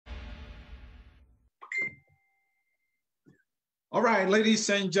All right, ladies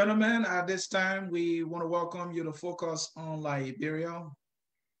and gentlemen, at this time, we want to welcome you to Focus on Liberia.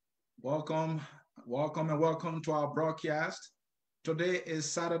 Welcome, welcome, and welcome to our broadcast. Today is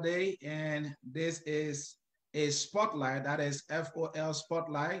Saturday, and this is a spotlight, that is FOL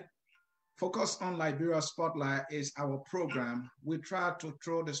Spotlight. Focus on Liberia Spotlight is our program. We try to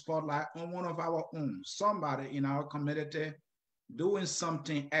throw the spotlight on one of our own, somebody in our community doing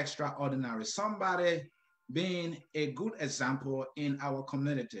something extraordinary, somebody being a good example in our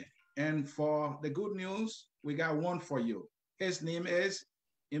community. And for the good news, we got one for you. His name is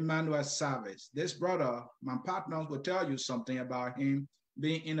Emmanuel Savice. This brother, my partners will tell you something about him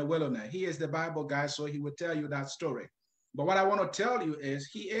being in the wilderness. He is the Bible guy, so he will tell you that story. But what I want to tell you is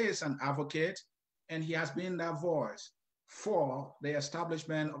he is an advocate and he has been that voice for the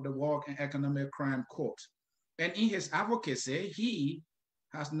establishment of the War and Economic Crime Court. And in his advocacy, he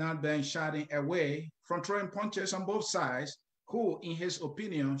has not been shying away from throwing punches on both sides, who, in his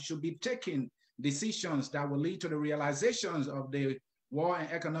opinion, should be taking decisions that will lead to the realizations of the War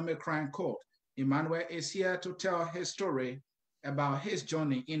and Economic Crime Court. Emmanuel is here to tell his story about his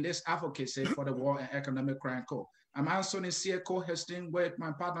journey in this advocacy for the War and Economic Crime Court. I'm also here co-hosting with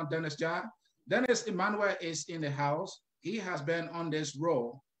my partner, Dennis Jah. Dennis, Emmanuel is in the house. He has been on this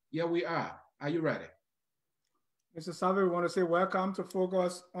role. Here we are. Are you ready? Mr. Savice, we want to say welcome to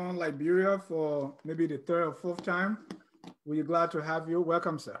Focus on Liberia for maybe the third or fourth time. We're glad to have you.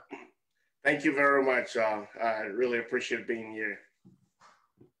 Welcome, sir. Thank you very much. I really appreciate being here.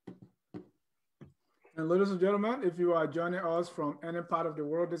 And ladies and gentlemen, if you are joining us from any part of the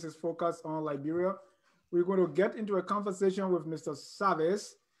world, this is Focus on Liberia. We're going to get into a conversation with Mr.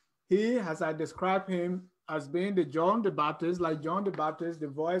 Savice. He, as I describe him, as being the John the Baptist, like John the Baptist, the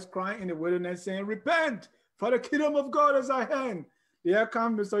voice crying in the wilderness saying, repent, for the kingdom of God is at hand. Here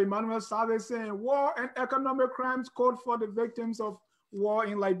comes Mr. Emmanuel Savice saying, War and Economic Crimes Court for the victims of war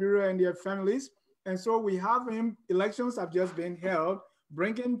in Liberia and their families. And so we have him, elections have just been held,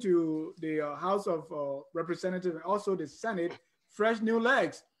 bringing to the House of Representatives and also the Senate fresh new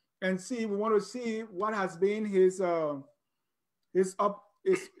legs. And we want to see what has been his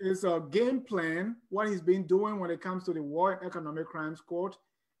game plan, what he's been doing when it comes to the War and Economic Crimes Court,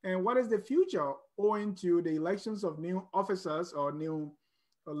 and what is the future owing to the elections of new officers or new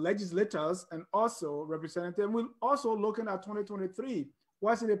legislators and also representatives. We're also looking at 2023.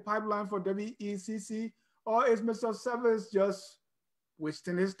 What's in the pipeline for WECC? Or is Mr. Savice just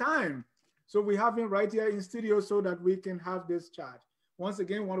wasting his time? So we have him right here in studio so that we can have this chat. Once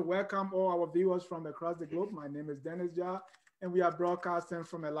again, I want to welcome all our viewers from across the globe. My name is Dennis Jah, and we are broadcasting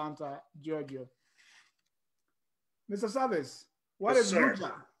from Atlanta, Georgia. Mr. Savice, what is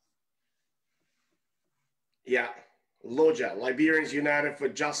LUJA? Yeah, LUJA, Liberians United for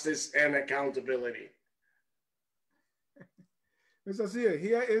Justice and Accountability. Mr. Sia,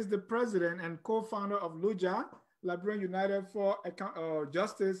 here is the president and co-founder of LUJA, Liberian United for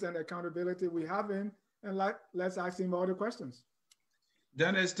Justice and Accountability. We have him, and let's ask him all the questions.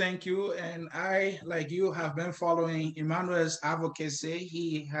 Dennis, thank you. And I, like you, have been following Emmanuel's advocacy.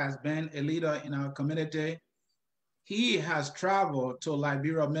 He has been a leader in our community. He has traveled to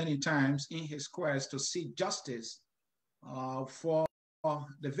Liberia many times in his quest to seek justice for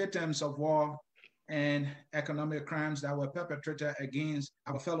the victims of war and economic crimes that were perpetrated against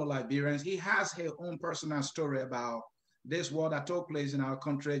our fellow Liberians. He has his own personal story about this war that took place in our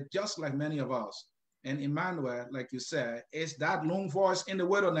country, just like many of us. And Emmanuel, like you said, is that lone voice in the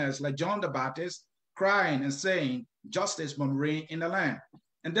wilderness, like John the Baptist, crying and saying, justice must reign in the land.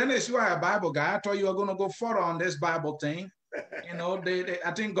 And then as you are a Bible guy, I thought you were going to go further on this Bible thing. You know,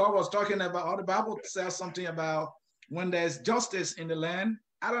 I think God was talking about, or the Bible says something about when there's justice in the land.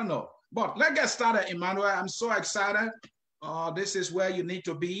 I don't know. But let's get started, Emmanuel. I'm so excited. This is where you need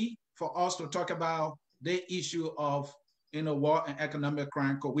to be for us to talk about the issue of, war and economic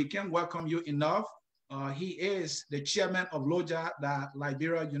crime. Because we can't welcome you enough. He is the chairman of LUJA, the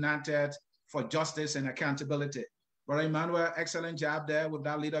Liberia United for Justice and Accountability. Brother Emmanuel, excellent job there with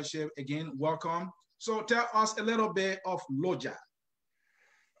that leadership. Again, welcome. So tell us a little bit of LUJA.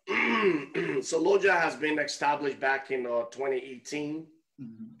 So LUJA has been established back in 2018.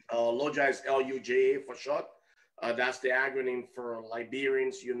 LUJA is LUJA for short. That's the acronym for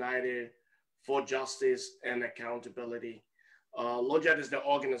Liberians United for Justice and Accountability. LUJA is the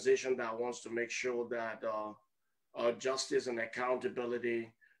organization that wants to make sure that justice and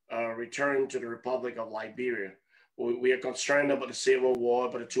accountability return to the Republic of Liberia. We are concerned about the Civil War,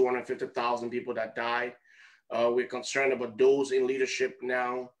 about the 250,000 people that died. We're concerned about those in leadership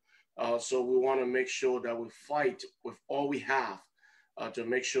now. So we want to make sure that we fight with all we have to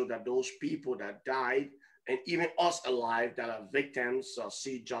make sure that those people that died and even us alive that are victims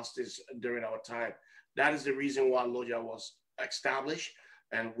see justice during our time. That is the reason why Loja was established,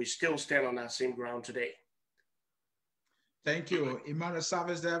 and we still stand on that same ground today. Thank you, Emmanuel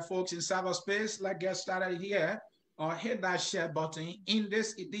Savice there, folks in cyberspace. Let's get started here. Hit that share button. In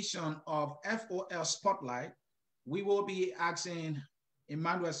this edition of FOL Spotlight, we will be asking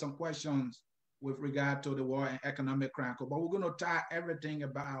Emmanuel some questions with regard to the war and economic crime code, but we're going to tie everything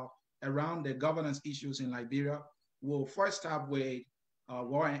around the governance issues in Liberia. We'll first start with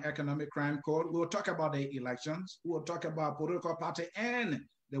war and economic crime code. We'll talk about the elections. We'll talk about political party and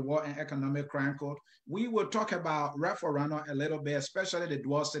the war and economic crime code. We will talk about referendum a little bit, especially the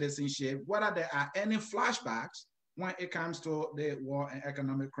dual citizenship, whether there are any flashbacks when it comes to the war and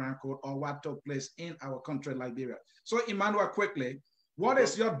economic crime code or what took place in our country, Liberia. So Emmanuel, quickly, what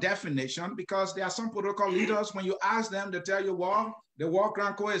is your definition? Because there are some political leaders, when you ask them, they tell you, well, the war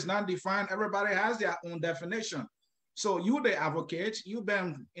crime code is not defined. Everybody has their own definition. So you, the advocate, you've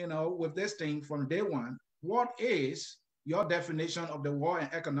been, with this thing from day one. What is your definition of the war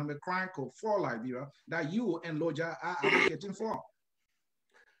and economic crime code for Liberia that you and Loja are advocating for?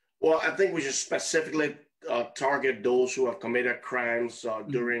 Well, I think we should specifically target those who have committed crimes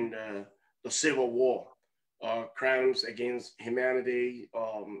during the Civil War, crimes against humanity,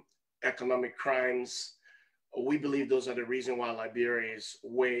 economic crimes. We believe those are the reason why Liberia is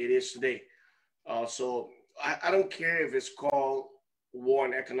where it is today. So I don't care if it's called War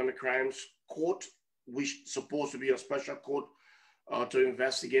and Economic Crimes Court, which is supposed to be a special court to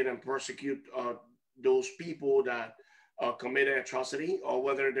investigate and persecute those people that committed atrocity, or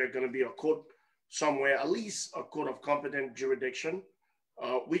whether they're going to be a court somewhere, at least a court of competent jurisdiction.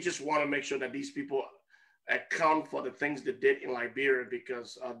 We just want to make sure that these people account for the things they did in Liberia,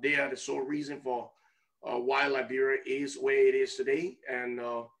 because they are the sole reason for why Liberia is where it is today. And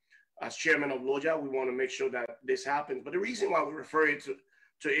as chairman of Loja, we want to make sure that this happens. But the reason why we refer to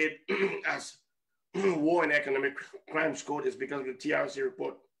it as War and Economic Crimes Code is because of the TRC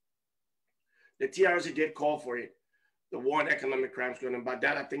report. The TRC did call for it, the War and Economic Crimes Code. And by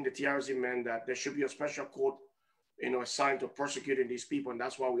that, I think the TRC meant that there should be a special court, assigned to persecuting these people. And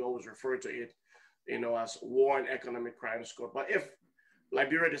that's why we always refer to it, as War and Economic Crimes Code. But if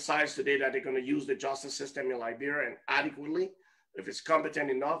Liberia decides today that they're going to use the justice system in Liberia and adequately, if it's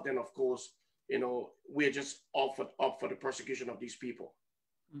competent enough, then of course, we're just up for the persecution of these people.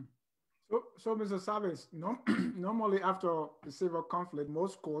 So Mr. Savice, normally after the civil conflict,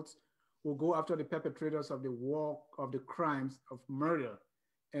 most courts will go after the perpetrators of the war, of the crimes of murder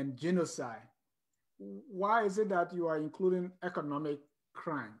and genocide. Why is it that you are including economic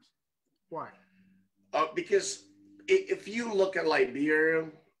crimes? Why? Because if you look at Liberia,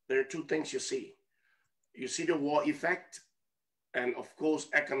 there are two things you see. You see the war effect, and of course,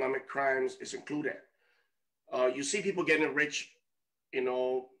 economic crimes is included. You see people getting rich,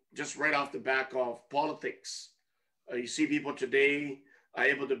 just right off the back of politics. You see people today are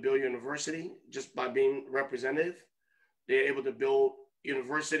able to build university just by being representative. They're able to build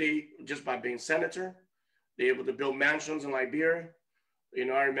university just by being senator. They're able to build mansions in Liberia.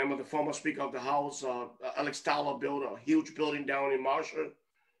 I remember the former Speaker of the House, Alex Tyler, built a huge building down in Marshall.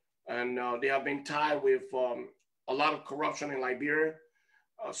 And they have been tied with a lot of corruption in Liberia.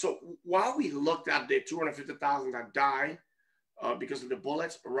 So while we looked at the 250,000 that died because of the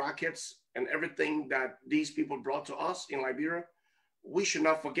bullets, rockets, and everything that these people brought to us in Liberia, we should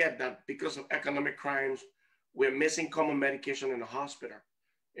not forget that because of economic crimes, we're missing common medication in the hospital.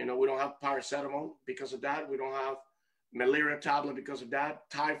 We don't have paracetamol because of that. We don't have malaria tablet because of that,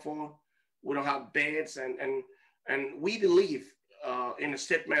 typhoid. We don't have beds. And we believe in a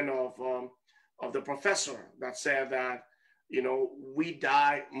statement of the professor that said that, we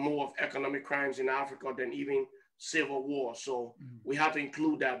die more of economic crimes in Africa than even civil war. So we have to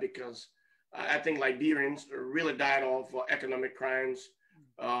include that, because I think Liberians really died of economic crimes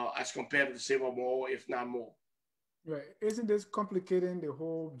as compared to the civil war, if not more. Right. Isn't this complicating the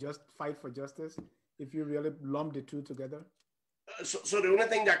whole fight for justice if you really lump the two together? So the only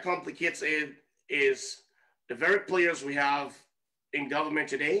thing that complicates it is the very players we have in government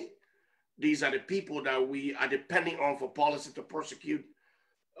today. These are the people that we are depending on for policy to persecute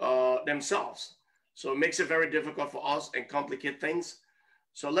themselves. So it makes it very difficult for us and complicate things.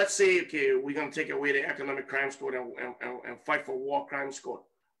 So let's say, okay, we're going to take away the economic crimes code and fight for war crimes code.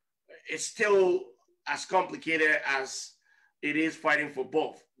 It's still as complicated as it is fighting for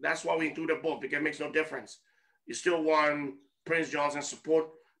both. That's why we included both, because it makes no difference. You still want Prince Johnson's support.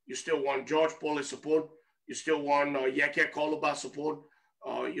 You still want George Polly's support. You still want Yeke Koluba's support.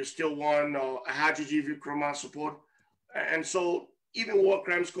 You still want Haji G.V. Nkrumah's support. And so even war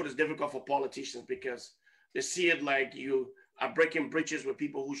crimes code is difficult for politicians, because They see it like you are breaking bridges with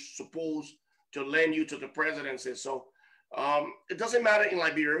people who's supposed to lend you to the presidency. So it doesn't matter in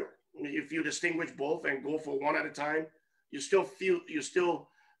Liberia if you distinguish both and go for one at a time. You still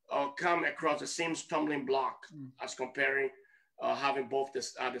come across the same stumbling block as comparing having both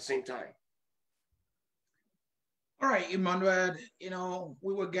this at the same time. All right, Emmanuel,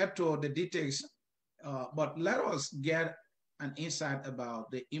 we will get to the details, but let us get an insight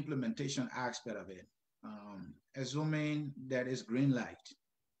about the implementation aspect of it. Assuming that is green light,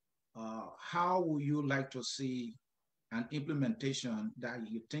 how would you like to see an implementation that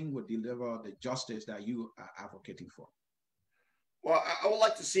you think would deliver the justice that you are advocating for? Well, I would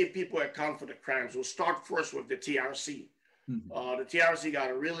like to see people account for the crimes. We'll start first with the TRC. The TRC got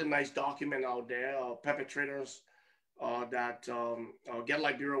a really nice document out there, perpetrators that get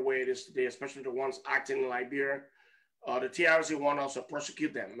Liberia where it is today, especially the ones acting in Liberia. The TRC want us to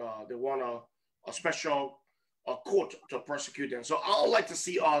persecute them. They want a special court to persecute them. So I would like to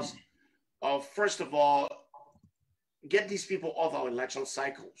see us, first of all, get these people off our election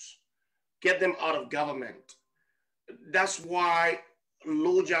cycles, get them out of government. That's why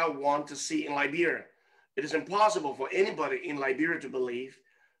Loja want to see in Liberia. It is impossible for anybody in Liberia to believe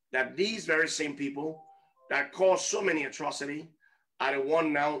that these very same people that cause so many atrocities are the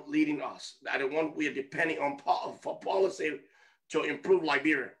one now leading us, are the one we are depending on for policy to improve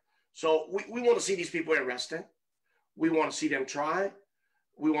Liberia. So we want to see these people arrested. We want to see them tried.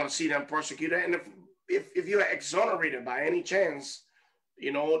 We want to see them persecuted. And if you're exonerated by any chance,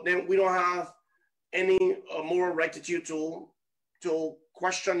 then we don't have any moral rectitude to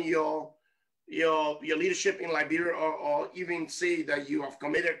question your leadership in Liberia or even say that you have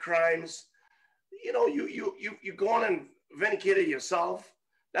committed crimes. You go on and vindicate yourself.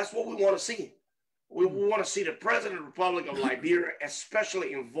 That's what we want to see. We want to see the President of the Republic of Liberia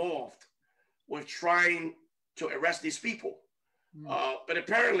especially involved with trying to arrest these people. But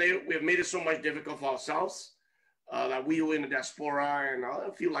apparently we have made it so much difficult for ourselves that we in the diaspora and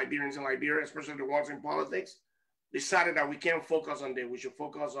a few Liberians in Liberia, especially the ones in politics, decided that we can't focus on that. We should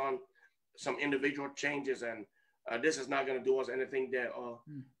focus on some individual changes, and this is not going to do us anything there,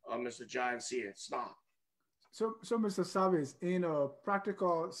 Mr. Giant see it's not. So Mr. Savice, in a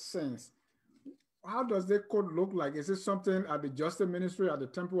practical sense, how does the code look like? Is it something at the Justice Ministry, at the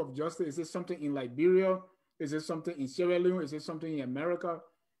Temple of Justice? Is it something in Liberia? Is it something in Sierra Leone? Is it something in America?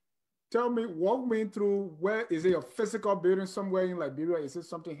 Walk me through, where is it a physical building somewhere in Liberia? Is it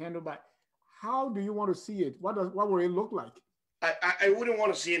something handled by, how do you want to see it? What will it look like? I wouldn't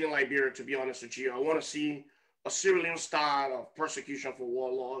want to see it in Liberia, to be honest with you. I want to see a Sierra Leone style of persecution for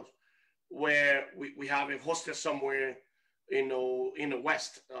warlords, where we have it hosted somewhere, in the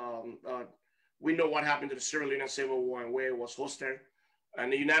West. We know what happened to the Sierra Leone Civil War and where it was hosted.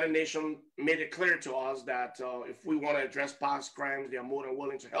 And the United Nations made it clear to us that if we want to address past crimes, they are more than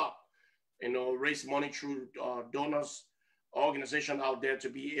willing to help. Raise money through donors, organization out there to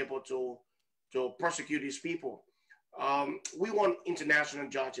be able to persecute these people. We want international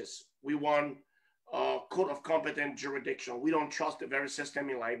judges. We want a code of competent jurisdiction. We don't trust the very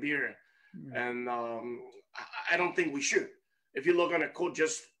system in Liberia. And I don't think we should. If you look on the code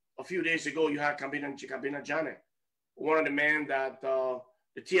just a few days ago, you had Kabina Jane, one of the men that the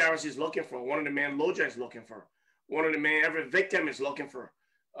TRC is looking for, one of the men Loja is looking for, one of the men every victim is looking for.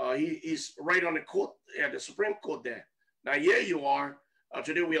 He's right on the court, the Supreme Court there. Now, here you are.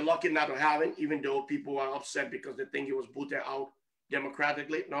 Today, we are lucky not to have him, even though people are upset because they think he was booted out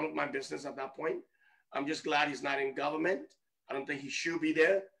democratically. None of my business at that point. I'm just glad he's not in government. I don't think he should be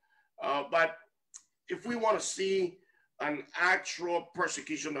there. But if we want to see an actual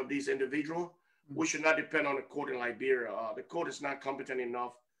persecution of these individuals, we should not depend on the court in Liberia. The court is not competent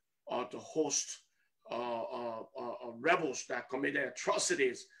enough to host rebels that committed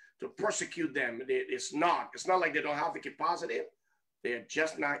atrocities to persecute them. It's not like they don't have the capacity. They are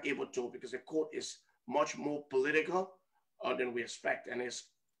just not able to, because the court is much more political than we expect, and it's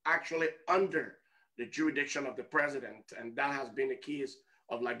actually under the jurisdiction of the president, and that has been the case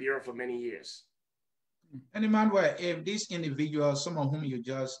of Liberia for many years. And Emmanuel, if these individuals, some of whom you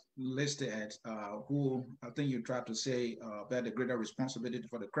just listed, who I think you tried to say bear the greater responsibility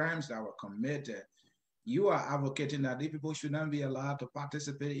for the crimes that were committed, you are advocating that these people should not be allowed to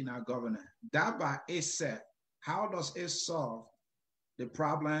participate in our government. That by itself, how does it solve the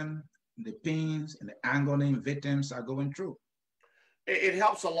problem, the pains, and the agony victims are going through? It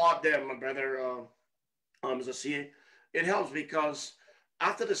helps a lot there, my brother, Mr. C. It helps because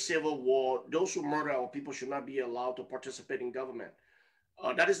after the Civil War, those who murder our people should not be allowed to participate in government.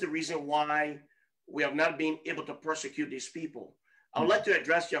 That is the reason why we have not been able to persecute these people. I would like to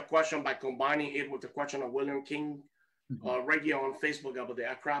address your question by combining it with the question of William King right here on Facebook about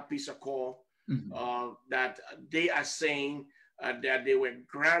the Accra Peace Accord, that they are saying that they were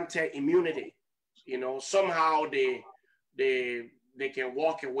granted immunity. You know, somehow they can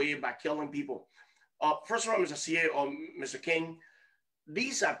walk away by killing people. First of all, Mr. CA or Mr. King,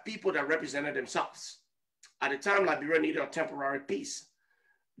 these are people that represented themselves. At the time, Liberia needed a temporary peace.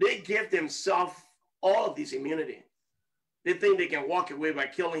 They gave themselves all of this immunity. They think they can walk away by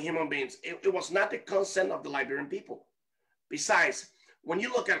killing human beings. It was not the consent of the Liberian people. Besides, when you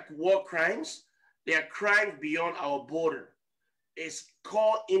look at war crimes, they are crimes beyond our border. It's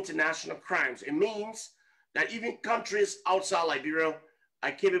called international crimes. It means that even countries outside Liberia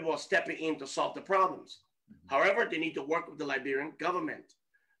are capable of stepping in to solve the problems. However, they need to work with the Liberian government.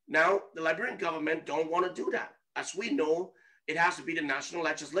 Now, the Liberian government don't want to do that. As we know, it has to be the national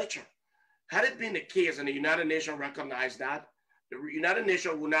legislature. Had it been the case and the United Nations recognized that, the United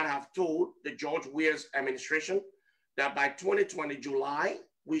Nations would not have told the George Weah's administration that by 2020 July,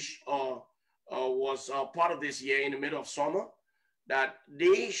 which was part of this year in the middle of summer, that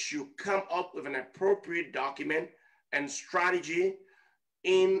they should come up with an appropriate document and strategy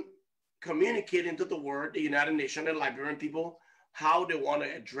in communicating to the world, the United Nations and Liberian people, how they want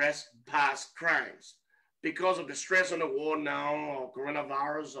to address past crimes. Because of the stress on the war now,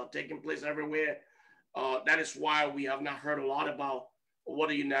 coronavirus are taking place everywhere. That is why we have not heard a lot about what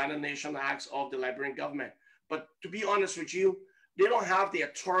the United Nations asks of the Liberian government. But to be honest with you, they don't have the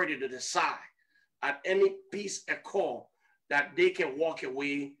authority to decide at any peace accord that they can walk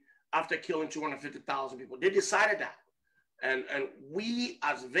away after killing 250,000 people. They decided that. And we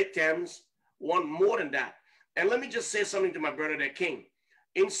as victims want more than that. And let me just say something to my brother, the King.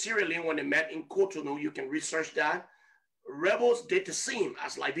 In Sierra Leone, when they met in Cotonou, you can research that, rebels did the same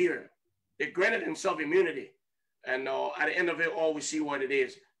as Liberia. They granted themselves immunity. And at the end of it all, we see what it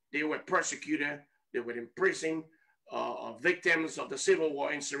is. They were persecuted. They were imprisoned. Victims of the civil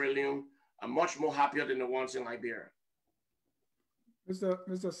war in Sierra Leone are much more happier than the ones in Liberia.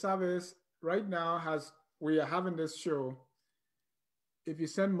 Mr. Savice, right now, as we are having this show, if you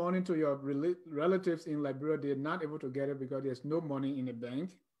send money to your relatives in Liberia, they're not able to get it because there's no money in the bank.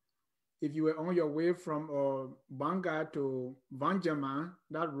 If you were on your way from Banga to Vanjama,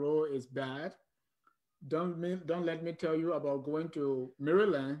 that road is bad. Don't let me tell you about going to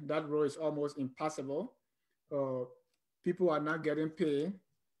Maryland. That road is almost impossible. People are not getting paid.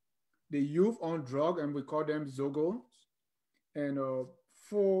 The youth on drug, and we call them Zogos. And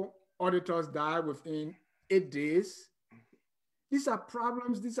 4 auditors died within 8 days. These are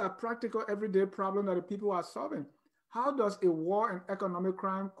problems, these are practical everyday problems that the people are solving. How does a war and economic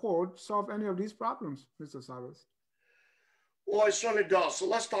crime code solve any of these problems, Mr. Savice? Well, it certainly does. So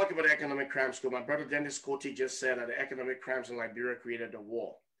let's talk about the economic crimes code. My brother Dennis Cote just said that the economic crimes in Liberia created the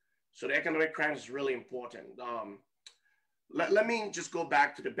war. So the economic crimes is really important. Let me just go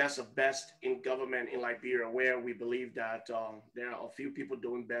back to the best of best in government in Liberia, where we believe that there are a few people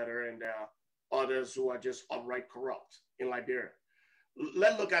doing better and there are others who are just outright corrupt in Liberia.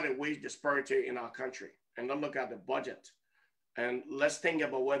 Let's look at the wage disparity in our country, and let's look at the budget. And let's think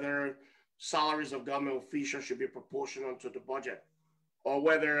about whether salaries of government officials should be proportional to the budget, or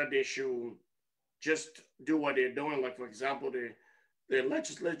whether they should just do what they're doing. Like, for example, the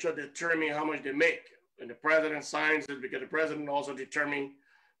legislature determine how much they make, and the president signs it because the president also determines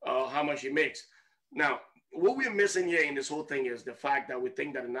how much he makes. Now, what we're missing here in this whole thing is the fact that we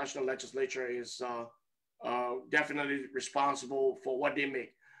think that the national legislature is definitely responsible for what they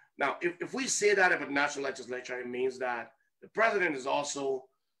make. Now, if we say that about the national legislature, it means that the president is also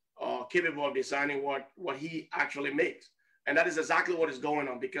capable of deciding what he actually makes. And that is exactly what is going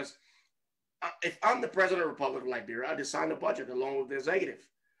on, because if I'm the president of the Republic of Liberia, I design the budget along with the executive.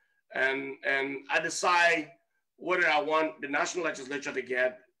 And I decide whether I want the national legislature to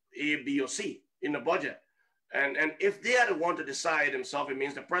get A, B, or C in the budget. And if they are the one to decide themselves, it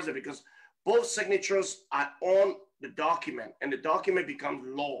means the president, because both signatures are on the document and the document becomes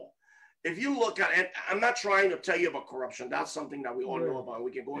law. If you look at it, I'm not trying to tell you about corruption. That's something that we all know about.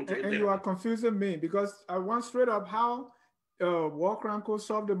 We can go into it later. And you are confusing me, because I want straight up how war crime could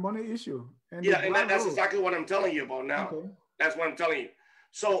solve the money issue. And that's exactly what I'm telling you about now. Okay. That's what I'm telling you.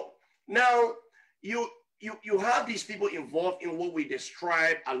 So now you have these people involved in what we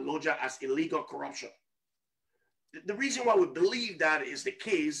describe at Loja as illegal corruption. The reason why we believe that is the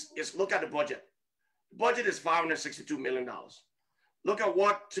case is look at the budget. The budget is $562 million. Look at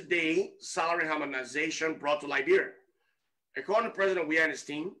what today salary harmonization brought to Liberia. According to President Weah and his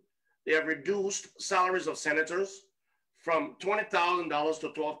team, they have reduced salaries of senators from $20,000 to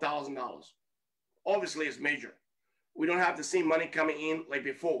 $12,000. Obviously, it's major. We don't have the same money coming in like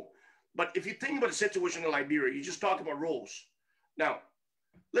before. But if you think about the situation in Liberia, you just talk about roles. Now,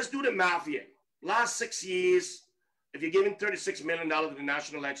 let's do the math here. Last 6 years, if you're giving $36 million to the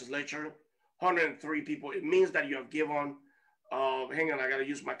national legislature, 103 people, it means that you have given, hang on, I got to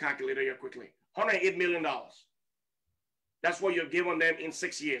use my calculator here quickly, $108 million. That's what you've given them in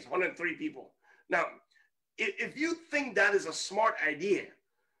 6 years, 103 people. Now, if you think that is a smart idea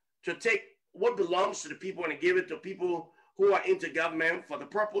to take what belongs to the people and give it to people who are into government for the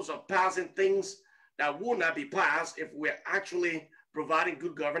purpose of passing things that will not be passed if we're actually providing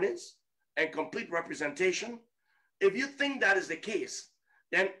good governance and complete representation, if you think that is the case,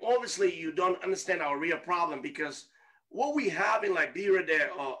 then obviously you don't understand our real problem, because what we have in Liberia there,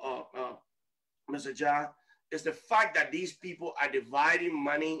 Mr. Ja, is the fact that these people are dividing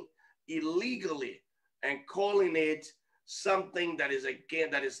money illegally and calling it something that is, again,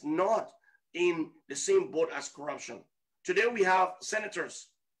 that is not in the same boat as corruption. Today we have senators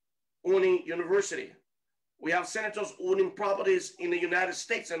owning university. We have senators owning properties in the United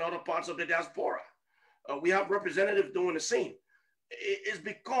States and other parts of the diaspora. We have representatives doing the same. It's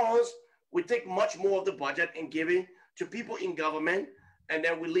because we take much more of the budget and give it to people in government, and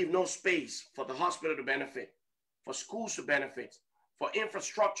then we leave no space for the hospital to benefit, for schools to benefit, for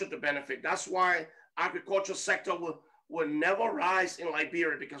infrastructure to benefit. That's why agricultural sector will never rise in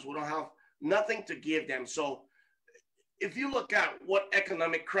Liberia, because we don't have nothing to give them. So if you look at what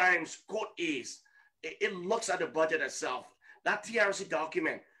economic crimes court is, it looks at the budget itself. That TRC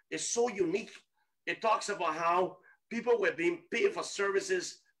document is so unique. It talks about how people were being paid for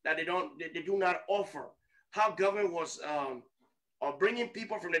services that they do not offer. How government was bringing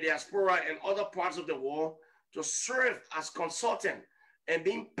people from the diaspora and other parts of the world to serve as consultant and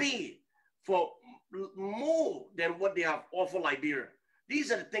being paid for more than what they have offered Liberia.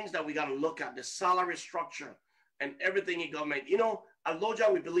 These are the things that we got to look at, the salary structure and everything in government. You know, at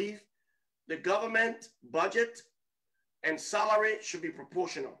Loja, we believe the government budget and salary should be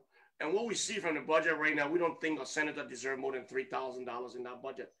proportional. And what we see from the budget right now, we don't think a senator deserves more than $3,000 in that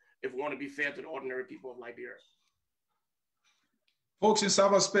budget if we want to be fair to the ordinary people of Liberia. Folks in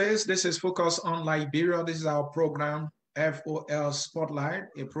cyberspace, this is Focus on Liberia. This is our program, FOL Spotlight,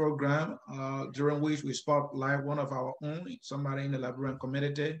 a program during which we spotlight one of our own, somebody in the Liberian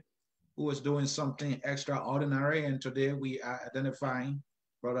community who is doing something extraordinary. And today we are identifying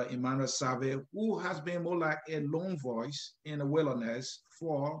Brother Emmanuel Savice, who has been more like a lone voice in the wilderness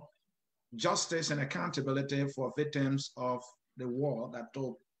for justice and accountability for victims of the war that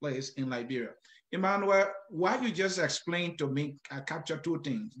took place in Liberia. Emmanuel, why you just explain to me, I capture two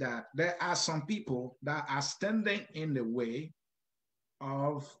things, that there are some people that are standing in the way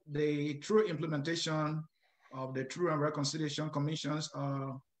of the true implementation of the Truth and Reconciliation Commission's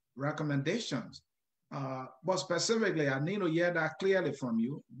recommendations. But specifically, I need to hear that clearly from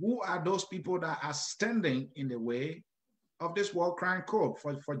you. Who are those people that are standing in the way of this war crime code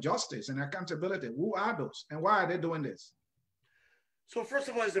for justice and accountability? Who are those, and why are they doing this? So first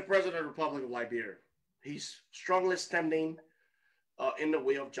of all, he's the President of the Republic of Liberia. He's strongly standing in the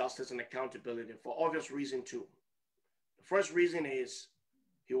way of justice and accountability for obvious reason too. The first reason is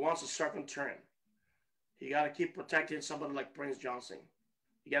he wants a second term. He got to keep protecting somebody like Prince Johnson.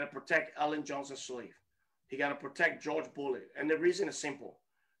 He got to protect Ellen Johnson Sirleaf. He got to protect George Bullard. And the reason is simple.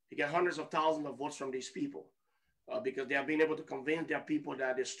 He got hundreds of thousands of votes from these people because they have been able to convince their people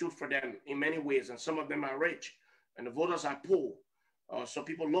that they stood for them in many ways. And some of them are rich and the voters are poor. So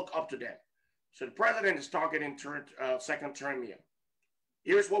people look up to them. So the president is targeting second term here.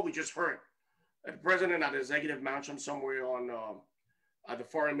 Here's what we just heard. The president at the executive mansion somewhere on at the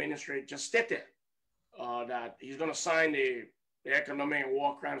foreign ministry just stated that he's going to sign the economic and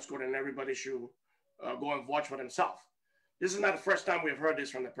war crimes code, and everybody should go and watch for themselves. This is not the first time we've heard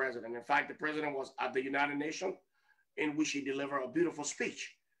this from the president. In fact, the president was at the United Nations, in which he delivered a beautiful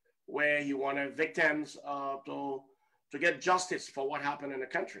speech where he wanted victims to get justice for what happened in the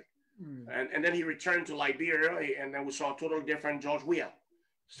country. And then he returned to Liberia, and then we saw a totally different George Weah.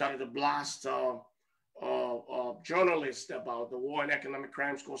 Started to blast journalists about the war and economic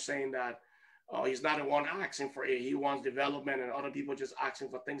crimes code, saying that he's not the one asking for it. He wants development, and other people just asking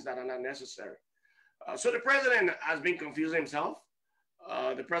for things that are not necessary. So the president has been confusing himself.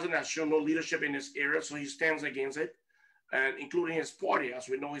 The president has shown no leadership in this area, so he stands against it, and including his party. As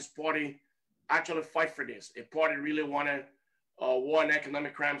we know, his party actually fight for this. A party really wanted war and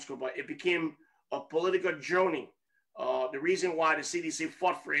economic crimes code, but it became a political journey. The reason why the CDC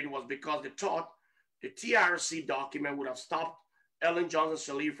fought for it was because they thought the TRC document would have stopped Ellen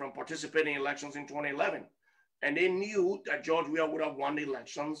Johnson Sirleaf from participating in elections in 2011. And they knew that George Weah would have won the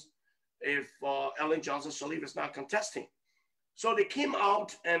elections if Ellen Johnson Sirleaf is not contesting. So they came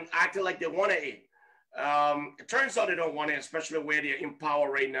out and acted like they wanted it. It turns out they don't want it, especially where they're in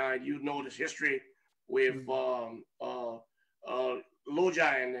power right now. You know this history with Loja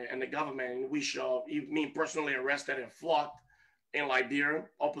and the government, which me personally arrested and flogged in Liberia.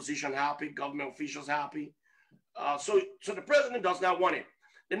 Opposition happy, government officials happy. So the president does not want it.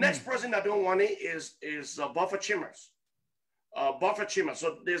 The next person that don't want it is Buffer Chambers. Buffer Chambers.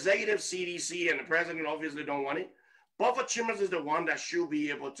 So the executive CDC and the president obviously don't want it. Buffer Chambers is the one that should be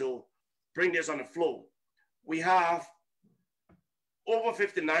able to bring this on the floor. We have over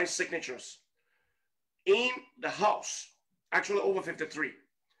 59 signatures in the House, actually over 53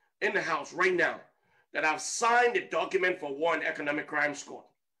 in the House right now, that have signed the document for War and Economic Crimes Court.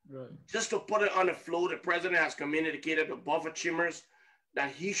 Right. Just to put it on the floor, the president has communicated to Buffer Chambers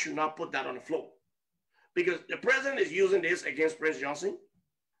that he should not put that on the floor. Because the president is using this against Prince Johnson.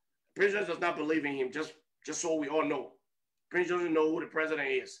 Prince Johnson does not believe in him, just so we all know. Prince Johnson knows who the president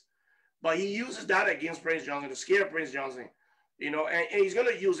is. But he uses that against Prince Johnson to scare Prince Johnson, and he's going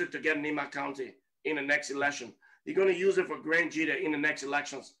to use it to get Nima County in the next election. He's going to use it for Grand Jita in the next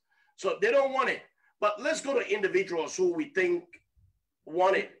elections. So they don't want it. But let's go to individuals who we think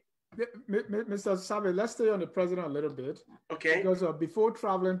want it. Mr. Savice, let's stay on the president a little bit. Okay. Because before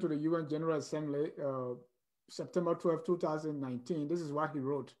traveling to the UN General Assembly, September 12, 2019, this is what he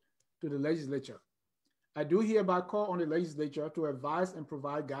wrote to the legislature. I do hereby call on the legislature to advise and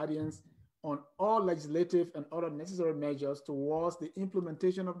provide guidance on all legislative and other necessary measures towards the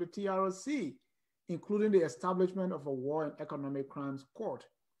implementation of the TROC, including the establishment of a War and Economic Crimes Court.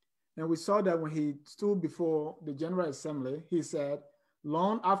 And we saw that when he stood before the General Assembly, he said,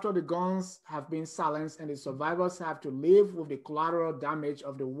 long after the guns have been silenced and the survivors have to live with the collateral damage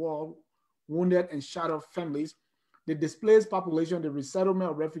of the war, wounded and shattered families, the displaced population, the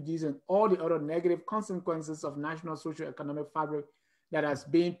resettlement of refugees, and all the other negative consequences of national socio-economic fabric that has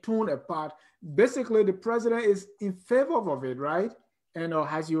been torn apart. Basically, the president is in favor of it, right? And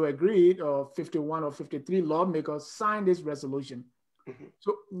as you agreed, 51 or 53 lawmakers signed this resolution. Mm-hmm.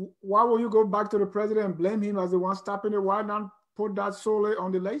 So why will you go back to the president and blame him as the one stopping it? Why not put that solely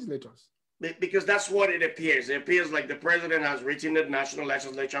on the legislators? Because that's what it appears. It appears like the president has written the national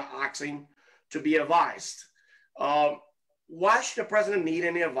legislature asking to be advised. Why should the president need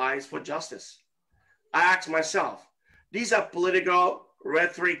any advice for justice? I ask myself, these are political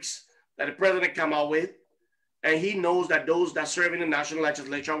rhetorics that the president come out with, and he knows that those that serve in the national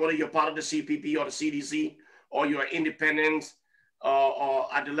legislature, whether you're part of the CPP or the CDC, or you're independent,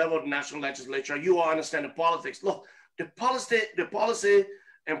 or at the level of the national legislature, you all understand the politics. Look, the policy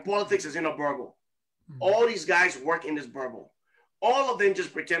and politics is in a bubble. Mm-hmm. All these guys work in this bubble. All of them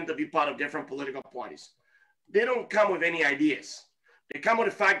just pretend to be part of different political parties. They don't come with any ideas. They come with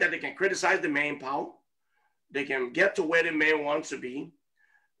the fact that they can criticize the man in power. They can get to where the man wants to be.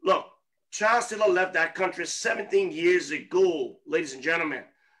 Look, Charles Taylor left that country 17 years ago, ladies and gentlemen.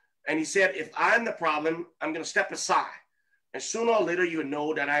 And he said, if I'm the problem, I'm going to step aside. And sooner or later, you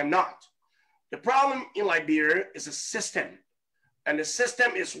know that I am not. The problem in Liberia is a system. And the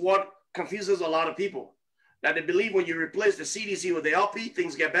system is what confuses a lot of people. That they believe when you replace the CDC with the LP,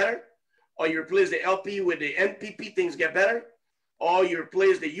 things get better. Or you replace the LP with the NPP, things get better. Or you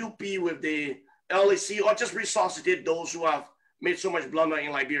replace the UP with the LAC, or just resuscitate those who have made so much blunder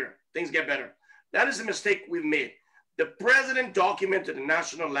in Liberia. Things get better. That is a mistake we've made. The president documented the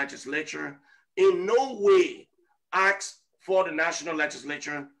national legislature in no way asked for the national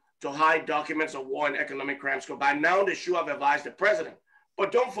legislature to hide documents of war and economic crimes. So by now, they should have advised the president.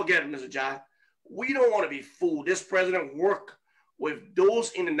 But don't forget, Mr. Jai, we don't want to be fooled. This president worked with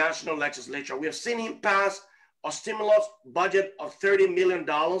those in the national legislature. We have seen him pass a stimulus budget of $30 million,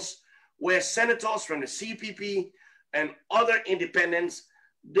 where senators from the CPP and other independents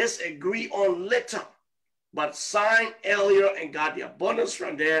disagree on little, but signed earlier and got the abundance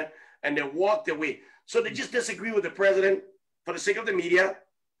from there, and they walked away. So they just disagree with the president for the sake of the media,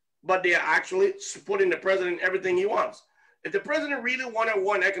 but they are actually supporting the president in everything he wants. If the president really wanted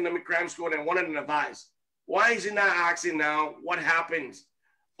one economic crimes court and wanted an advice, why is he not asking now what happens?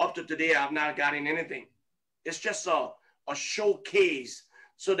 Up to today, I've not gotten anything. It's just a showcase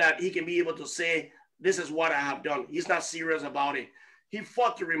so that he can be able to say, this is what I have done. He's not serious about it. He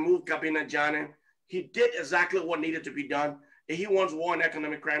fought to remove Kabina Jana. He did exactly what needed to be done. If he wants war and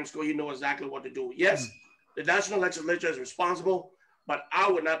economic crime score, he knows exactly what to do. Yes, the national legislature is responsible, but I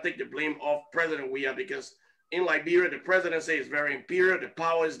would not take the blame off President Weah, because in Liberia, the presidency is very imperial. The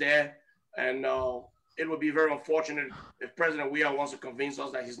power is there. And it would be very unfortunate if President Weah wants to convince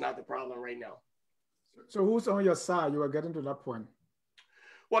us that he's not the problem right now. So who's on your side? You are getting to that point.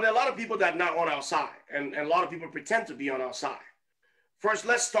 Well, there are a lot of people that are not on our side, and a lot of people pretend to be on our side. First,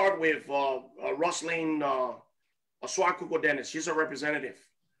 let's start with Roslyn Oswakuko Dennis. She's a representative.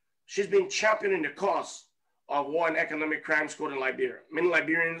 She's been championing the cause of war and economic crimes code in Liberia. Many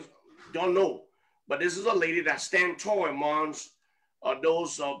Liberians don't know, but this is a lady that stands tall amongst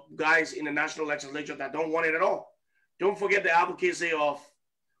those guys in the national legislature that don't want it at all. Don't forget the advocacy of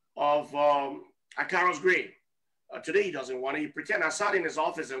Akaro's Gray. Today he doesn't want it. He pretend. I sat in his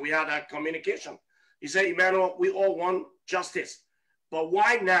office and we had that communication. He said, Emmanuel, we all want justice, but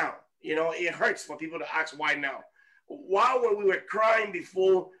why now? You know, it hurts for people to ask why now. Why, when we were crying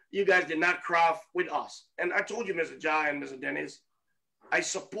before, you guys did not cry with us? And I told you, Mr. Jai and Mr. Dennis, I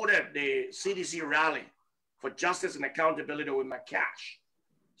supported the CDC rally for justice and accountability with my cash.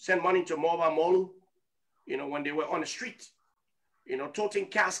 Send money to Moba Molu, you know, when they were on the street, you know, toting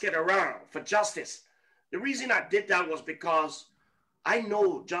casket around for justice. The reason I did that was because I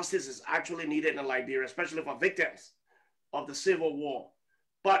know justice is actually needed in Liberia, especially for victims of the Civil War.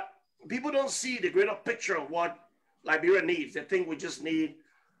 But people don't see the greater picture of what Liberia needs. They think we just need,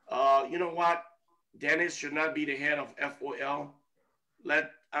 you know what, Dennis should not be the head of FOL.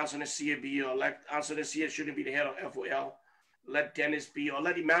 Let Anthony Sia be, or let Anthony Sia shouldn't be the head of FOL. Let Dennis be, or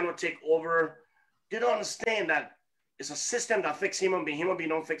let Emmanuel take over. They don't understand that it's a system that fixes human beings. Human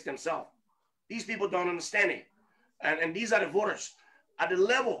beings don't fix themselves. These people don't understand it. And these are the voters. At the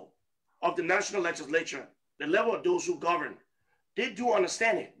level of the national legislature, the level of those who govern, they do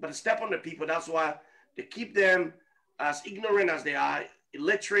understand it, but it's step on the people. That's why they keep them as ignorant as they are,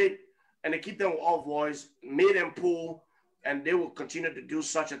 illiterate, and they keep them all voice, made them poor, and they will continue to do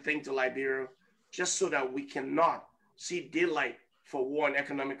such a thing to Liberia just so that we cannot see daylight for war and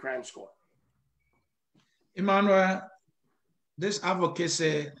economic crime score. Emmanuel, this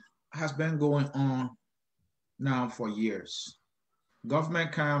advocacy has been going on now for years.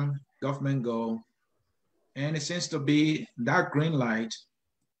 Government come, government go, and it seems to be that green light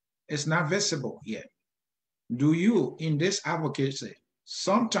is not visible yet. Do you, in this advocacy,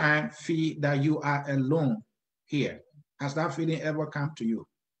 sometimes feel that you are alone here? Has that feeling ever come to you?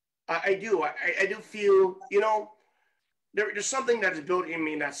 I do. I do feel, you know, there's something that's built in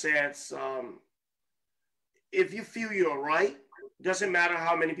me that says, if you feel you're right, doesn't matter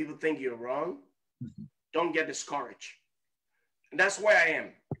how many people think you're wrong, don't get discouraged. And that's where I am.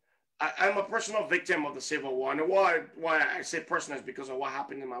 I'm a personal victim of the Civil War. And why I say personal is because of what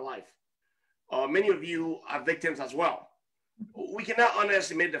happened in my life. Many of you are victims as well. We cannot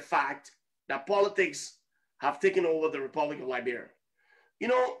underestimate the fact that politics have taken over the Republic of Liberia. You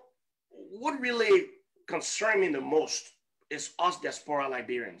know, what really concerns me the most is us diaspora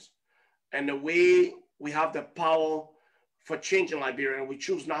Liberians and the way we have the power for change in Liberia and we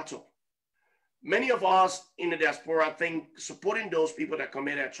choose not to. Many of us in the diaspora think supporting those people that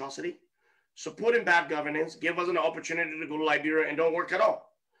commit atrocity, supporting bad governance, give us an opportunity to go to Liberia and don't work at all.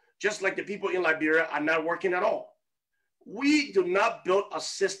 Just like the people in Liberia are not working at all. We do not build a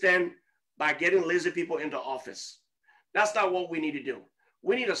system by getting lazy people into office. That's not what we need to do.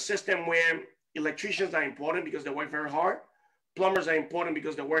 We need a system where electricians are important because they work very hard. Plumbers are important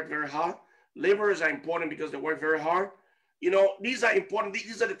because they work very hard. Laborers are important because they work very hard. You know, these are important.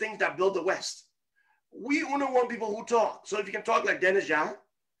 These are the things that build the West. We only want people who talk. So if you can talk like Dennis Jan,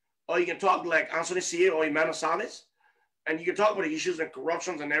 or you can talk like Anthony Sia or Emmanuel Savice, and you can talk about the issues and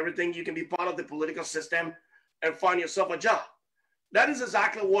corruptions and everything, you can be part of the political system and find yourself a job. That is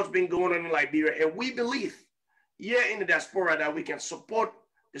exactly what's been going on in Liberia. And we believe here in the diaspora that we can support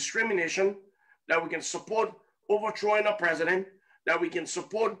discrimination, that we can support overthrowing a president, that we can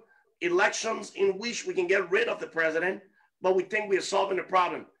support elections in which we can get rid of the president, but we think we are solving the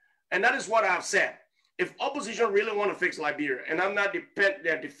problem. And that is what I've said. If opposition really want to fix Liberia, and I'm not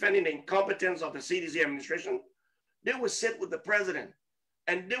they're defending the incompetence of the CDC administration, they will sit with the president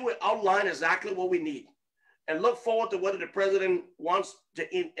and they will outline exactly what we need and look forward to whether the president wants to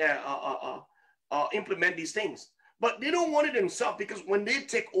implement these things. But they don't want it themselves because when they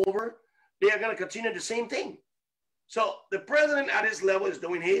take over, they are going to continue the same thing. So the president at his level is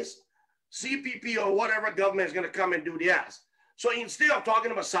doing his. CPP or whatever government is going to come and do theirs. So instead of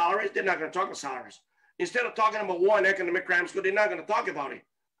talking about salaries, they're not going to talk about salaries. Instead of talking about war and economic crimes, they're not going to talk about it.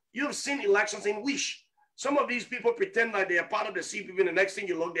 You've seen elections in which some of these people pretend like they are part of the CPP, and the next thing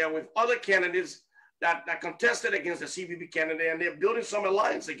you look there with other candidates that contested against the CPP candidate, and they're building some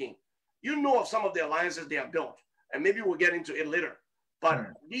alliance again. You know of some of the alliances they have built, and maybe we'll get into it later.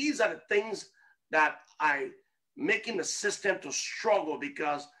 But these are the things that I making the system to struggle,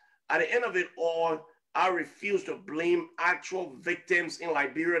 because at the end of it all, I refuse to blame actual victims in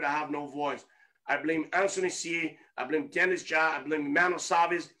Liberia that have no voice. I blame Anthony C. I blame Dennis Ja. I blame Emmanuel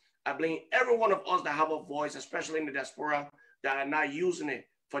Savice. I blame every one of us that have a voice, especially in the diaspora, that are not using it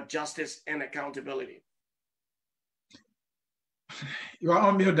for justice and accountability. You are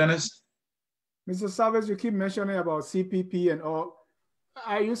on mute, Dennis. Mr. Savice, you keep mentioning about CPP and all.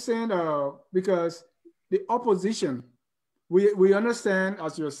 Are you saying because the opposition, we understand,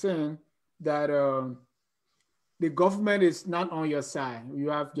 as you're saying, that the government is not on your side. You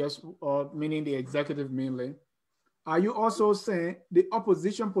have just, meaning the executive mainly. Are you also saying the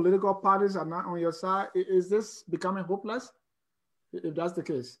opposition political parties are not on your side? Is this becoming hopeless, if that's the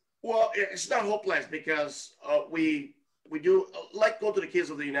case? Well, it's not hopeless because we do, like go to the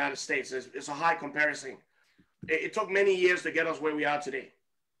case of the United States. It's a high comparison. It took many years to get us where we are today.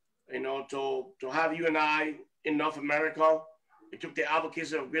 You know, to have you and I in North America, it took the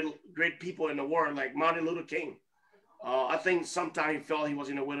advocacy of great people in the world like Martin Luther King. I think sometimes he felt he was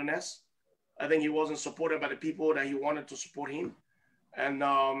in the wilderness. I think he wasn't supported by the people that he wanted to support him. And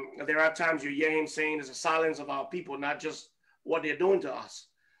there are times you hear him saying there's a silence of our people, not just what they're doing to us.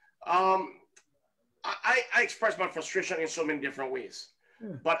 I express my frustration in so many different ways.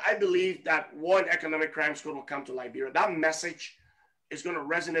 But I believe that one economic crimes code will come to Liberia. That message is going to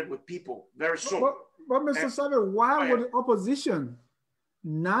resonate with people very soon. But Mr. Savice, why would the opposition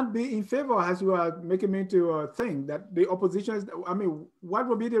not be in favor, as you are making me to think that the opposition is, I mean, what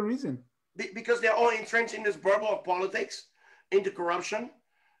would be the reason? Because they're all entrenched in this bubble of politics, into corruption,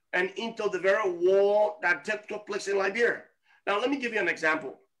 and into the very war that took place in Liberia. Now, let me give you an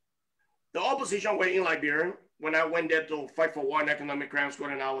example. The opposition were in Liberia when I went there to fight for one economic crimes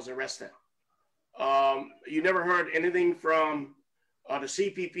code and I was arrested. You never heard anything from the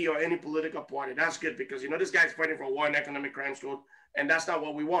CPP or any political party. That's good because, you know, this guy's fighting for one economic crimes code and that's not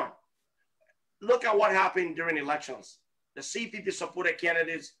what we want. Look at what happened during elections. The CPP supported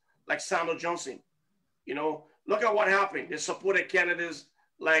candidates like Sandal Johnson. You know, look at what happened. They supported candidates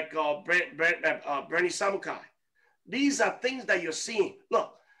like Bernie Samukai. These are things that you're seeing.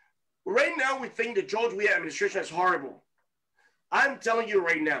 Look, right now we think the George Weah administration is horrible. I'm telling you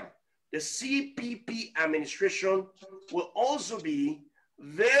right now, the CPP administration will also be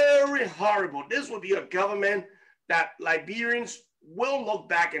very horrible. This will be a government that Liberians will look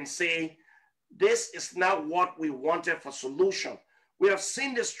back and say, this is not what we wanted for solution. We have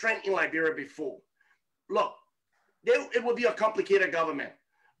seen this trend in Liberia before. Look, it will be a complicated government.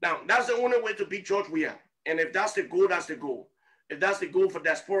 Now, that's the only way to beat George Weah. And if that's the goal, that's the goal. If that's the goal for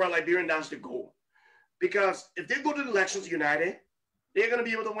diaspora Liberian, that's the goal. Because if they go to the elections united, they're going to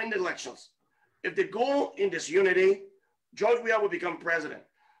be able to win the elections. If they go in disunity, George Weah will become president.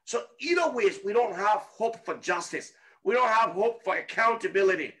 So either ways, we don't have hope for justice. We don't have hope for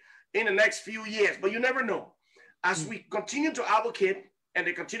accountability in the next few years, but you never know. As we continue to advocate and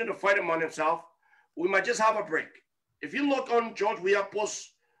they continue to fight among themselves, we might just have a break. If you look on George Weah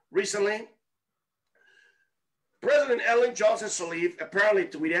post recently, President Ellen Johnson Sirleaf apparently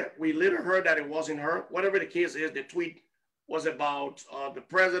tweeted, we later heard that it wasn't her. Whatever the case is, the tweet was about the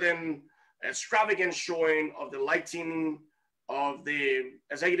president extravagant showing of the lighting of the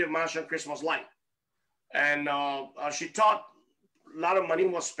executive mansion Christmas light. And she thought a lot of money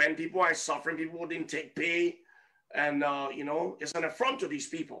was spent. People are suffering. People didn't take pay. And, you know, it's an affront to these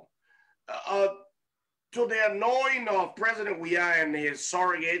people. To the annoying of President Weah and his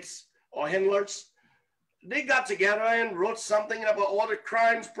surrogates or handlers, they got together and wrote something about all the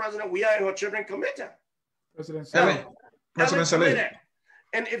crimes President Weah and her children committed. President Saleh.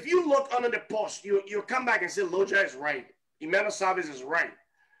 And if you look under the post, you come back and say, Loja is right. Emmanuel Savice is right.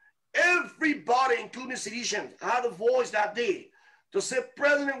 Everybody, including Seditians, had a voice that day to say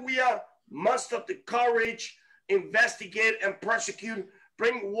President Weah must have the courage, investigate and prosecute,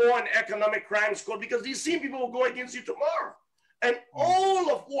 bring war and economic crimes code, because these same people will go against you tomorrow. And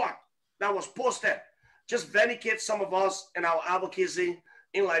all of what that was posted just vindicates some of us and our advocacy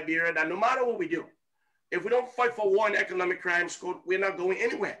in Liberia that no matter what we do, if we don't fight for war and economic crimes code, we're not going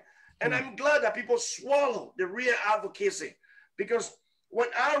anywhere. And I'm glad that people swallow the real advocacy, because when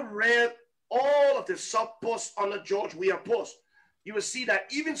I read all of the sub-posts on the George Weah post, you will see that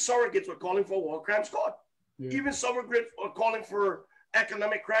even surrogates were calling for war crimes code. Yeah. Even surrogates were calling for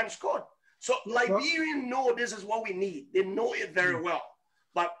economic crimes code. So Liberians know this is what we need. They know it very well.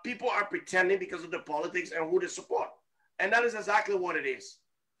 But people are pretending because of the politics and who they support. And that is exactly what it is.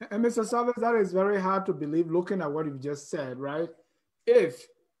 And Mr. Savice, that is very hard to believe looking at what you've just said, right? If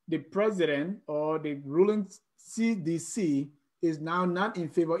the president or the ruling CDC is now not in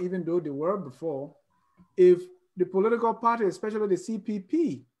favor, even though they were before, if the political party, especially the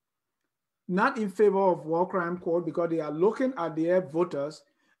CPP, not in favor of war crime code because they are looking at their voters,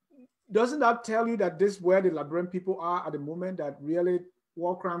 doesn't that tell you that this is where the Liberian people are at the moment, that really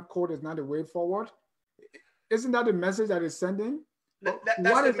war crime code is not the way forward? Isn't that the message that it's sending?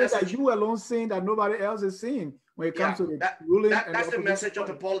 What is it that you alone seeing that nobody else is seeing when it comes to the ruling? That's the message of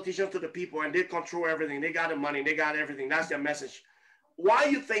the politicians to the people, and they control everything. They got the money, they got everything. That's their message. Why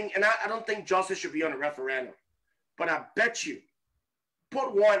you think, and I don't think justice should be on a referendum, but I bet you,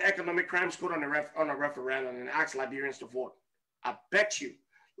 put one economic crimes code on a referendum and ask Liberians to vote. I bet you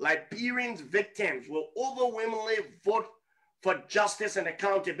Liberians victims will overwhelmingly vote for justice and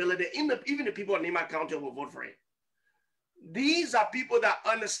accountability. Even the people in Nima County will vote for it. These are people that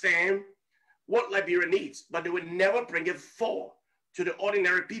understand what Liberia needs, but they would never bring it forward to the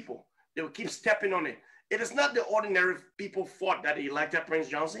ordinary people. They will keep stepping on it. It is not the ordinary people fault that they elected Prince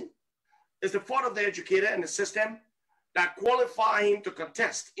Johnson. It's the fault of the educator and the system that qualify him to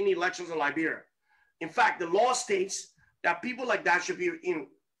contest in elections in Liberia. In fact, the law states that people like that should be in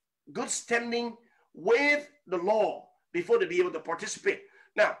good standing with the law before they be able to participate.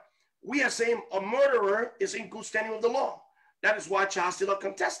 Now, we are saying a murderer is in good standing with the law. That is why Charles Taylor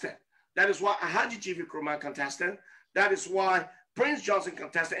contested. That is why Ahaji G.V. Nkrumah contested. That is why Prince Johnson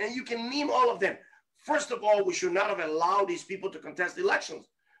contested. And you can name all of them. First of all, we should not have allowed these people to contest elections.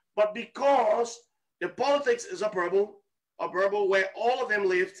 But because the politics is a bubble where all of them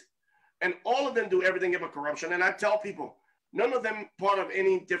lived and all of them do everything about corruption. And I tell people, none of them part of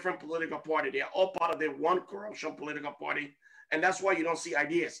any different political party. They are all part of their one corruption political party. And that's why you don't see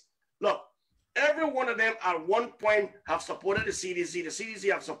ideas. Look, every one of them at one point have supported the CDC. The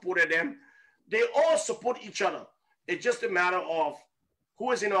CDC have supported them. They all support each other. It's just a matter of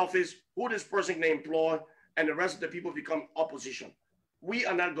who is in office, who this person can employ, and the rest of the people become opposition. We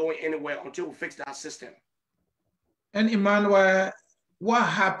are not going anywhere until we fix that system. And Emmanuel, what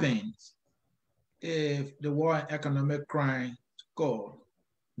happens if the war and economic crime code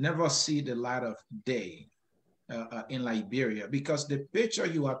never see the light of day in Liberia? Because the picture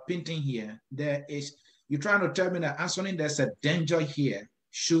you are painting here, you're trying to tell me that Anthony, there's a danger here.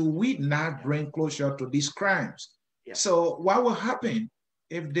 Should we not bring closure to these crimes? Yeah. So what will happen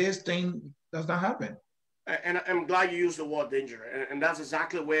if this thing does not happen? And I'm glad you used the word danger. And that's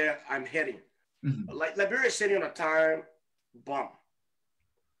exactly where I'm heading. Mm-hmm. Like Liberia is sitting on a time bomb.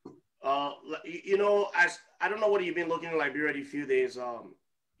 You know, as I don't know what you've been looking in Liberia these few days.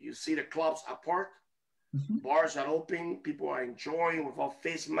 You see the clubs are parked, mm-hmm. Bars are open, people are enjoying without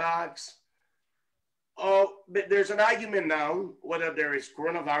face masks. But there's an argument now whether there is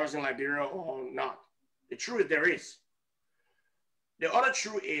coronavirus in Liberia or not. The truth, there is. The other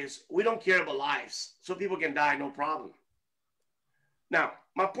truth is we don't care about lives, so people can die, no problem. Now,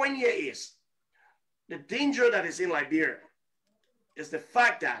 my point here is the danger that is in Liberia is the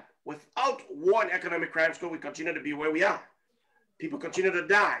fact that without war and economic crimes code, we continue to be where we are. People continue to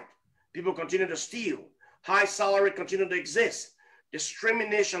die. People continue to steal. High salary continue to exist.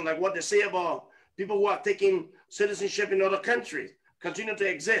 Discrimination, like what they say about people who are taking citizenship in other countries, continue to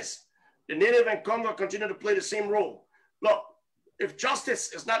exist. The Native and Congo continue to play the same role. Look, if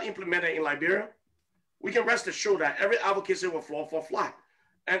justice is not implemented in Liberia, we can rest assured that every advocacy will fall flat.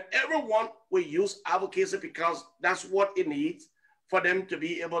 And everyone will use advocacy because that's what it needs for them to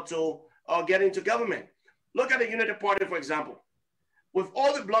be able to get into government. Look at the United Party, for example. With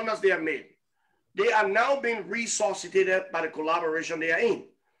all the blunders they have made, they are now being resuscitated by the collaboration they are in.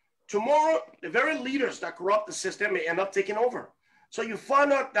 Tomorrow, the very leaders that corrupt the system may end up taking over. So you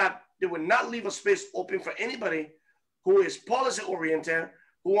find out that they will not leave a space open for anybody who is policy-oriented,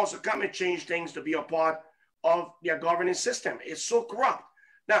 who wants to come and change things to be a part of their governing system. It's so corrupt.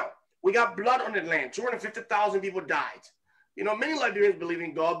 Now, we got blood on the land. 250,000 people died. You know, many Liberians believe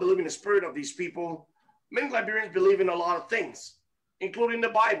in God, believe in the spirit of these people. Many Liberians believe in a lot of things, including the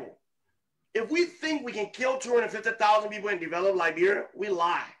Bible. If we think we can kill 250,000 people and develop Liberia, we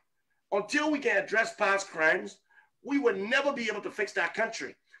lie. Until we can address past crimes, we will never be able to fix that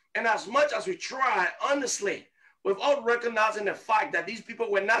country. And as much as we try, honestly, without recognizing the fact that these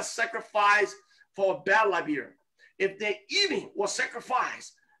people were not sacrificed for a better Liberia. If they even was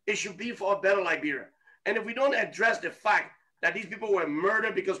sacrificed, it should be for a better Liberia. And if we don't address the fact that these people were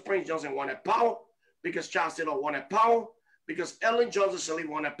murdered because Prince Johnson wanted power, because Charles Taylor wanted power, because Ellen Johnson Sirleaf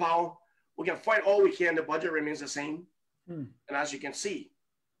wanted power, we can fight all we can. The budget remains the same. And as you can see,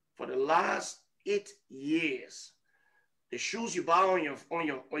 for the last 8 years, the shoes you buy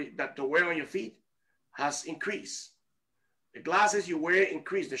that to wear on your feet has increased. The glasses you wear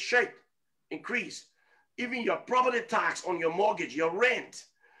increased. The shirt increased. Even your property tax on your mortgage, your rent,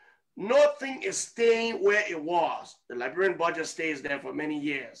 nothing is staying where it was. The Liberian budget stays there for many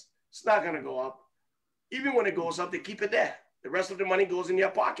years. It's not going to go up. Even when it goes up, they keep it there. The rest of the money goes in your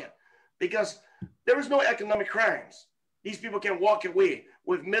pocket. because there is no economic crimes. These people can walk away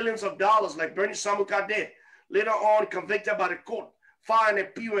with millions of dollars like Bernie Samuka did. Later on, convicted by the court, file an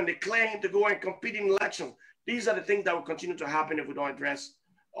appeal and declare him to go and compete in elections. These are the things that will continue to happen if we don't address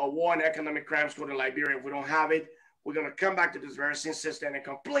a war and economic crimes code in Liberia. If we don't have it, we're going to come back to this very same system and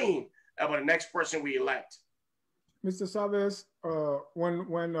complain about the next person we elect. Mr. Savice, when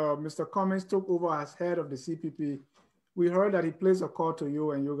Mr. Cummings took over as head of the CPP, we heard that he placed a call to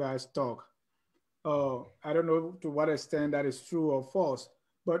you and you guys talk. I don't know to what extent that is true or false,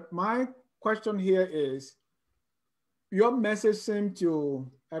 but my question here is, your message seemed to,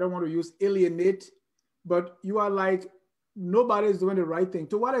 I don't want to use alienate, but you are like, nobody is doing the right thing.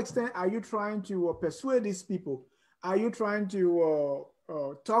 To what extent are you trying to persuade these people? Are you trying to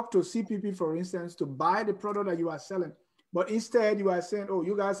talk to CPP, for instance, to buy the product that you are selling? But instead you are saying, oh,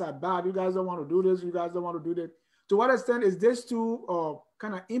 you guys are bad. You guys don't want to do this. You guys don't want to do that. To what extent is this too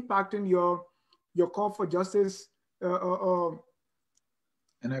kind of impacting your call for justice? And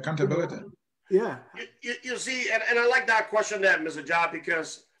accountability. Yeah. You see, and I like that question there, Mr. Job,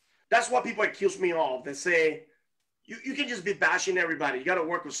 because that's what people accuse me of. They say, you can just be bashing everybody. You got to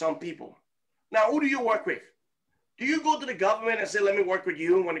work with some people. Now, who do you work with? Do you go to the government and say, let me work with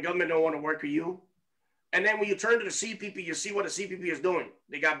you when the government don't want to work with you? And then when you turn to the CPP, you see what the CPP is doing.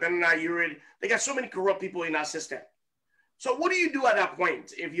 They got Emmanuel, they got so many corrupt people in our system. So what do you do at that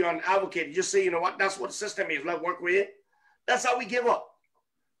point? If you're an advocate, you just say, you know what, that's what the system is. Let's work with it. That's how we give up.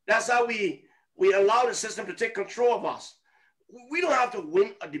 That's how we allow the system to take control of us. We don't have to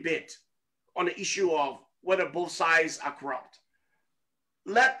win a debate on the issue of whether both sides are corrupt.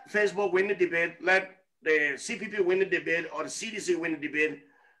 Let Facebook win the debate. Let the CPP win the debate, or the CDC win the debate,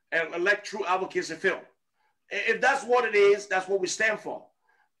 and elect true advocates and fill. If that's what it is, that's what we stand for.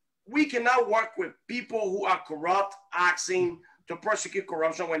 We cannot work with people who are corrupt, asking to persecute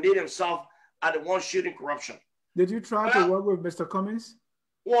corruption when they themselves are the ones shooting corruption. Did you try to work with Mr. Cummings?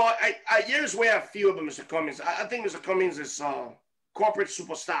 Well, here's where I feel about Mr. Cummings. I think Mr. Cummings is a corporate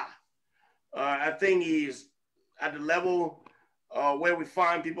superstar. I think he's at the level where we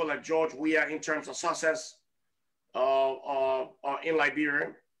find people like George Weah in terms of success in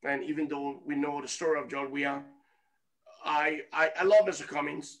Liberia. And even though we know the story of George Weah, I love Mr.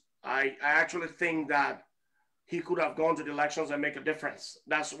 Cummings. I actually think that he could have gone to the elections and make a difference.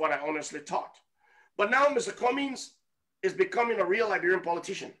 That's what I honestly thought. But now Mr. Cummings is becoming a real Liberian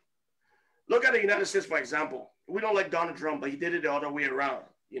politician. Look at the United States, for example. We don't like Donald Trump, but he did it the other way around,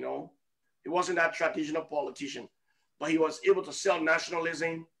 you know. He wasn't that traditional politician, but he was able to sell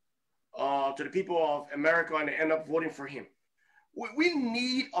nationalism to the people of America, and they end up voting for him. We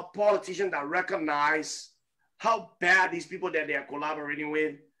need a politician that recognizes how bad these people that they are collaborating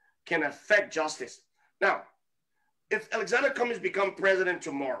with can affect justice. Now, if Alexander Cummings becomes president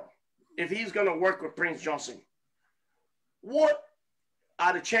tomorrow, if he's going to work with Prince Johnson, what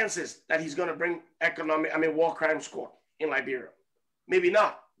are the chances that he's going to bring war crimes court in Liberia? Maybe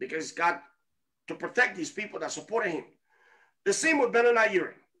not, because he's got to protect these people that supported him. The same with Emmanuel.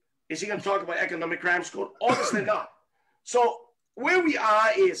 Is he going to talk about economic crimes court? Obviously not. So where we are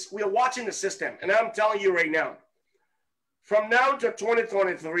is we are watching the system. And I'm telling you right now, from now to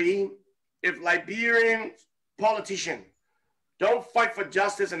 2023, if Liberian politicians don't fight for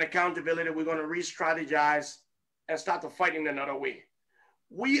justice and accountability, we're going to re-strategize and start to fight in another way.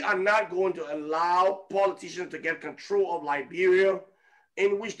 We are not going to allow politicians to get control of Liberia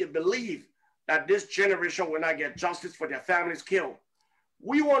in which they believe that this generation will not get justice for their families killed.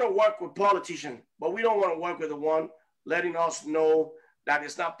 We want to work with politicians, but we don't want to work with the one letting us know that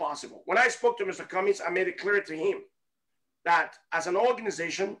it's not possible. When I spoke to Mr. Cummings, I made it clear to him that as an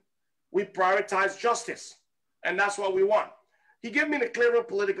organization, we prioritize justice, and that's what we want. He gave me the clearer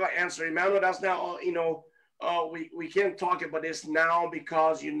political answer. Emmanuel, that's now, we can't talk about this now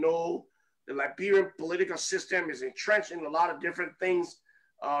because, the Liberian political system is entrenched in a lot of different things.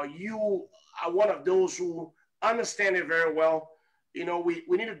 You are one of those who understand it very well. We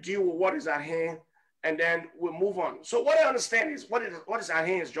need to deal with what is at hand, and then we'll move on. So what I understand is what is at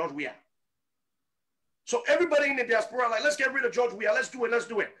hand is George Weah. So everybody in the diaspora, like, let's get rid of George Weah. Let's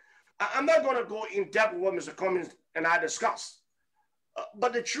do it. I'm not going to go in depth with what Mr. Cummings and I discussed.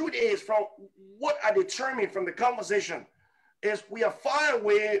 But the truth is, from what I determined from the conversation, is we are far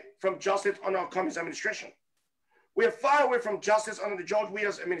away from justice under our Cummings administration. We are far away from justice under the George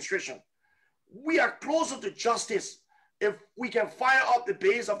Weah's administration. We are closer to justice if we can fire up the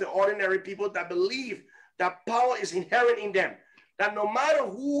base of the ordinary people that believe that power is inherent in them, that no matter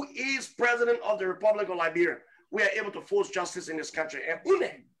who is president of the Republic of Liberia, we are able to force justice in this country. And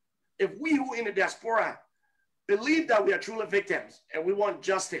if we who in the diaspora believe that we are truly victims and we want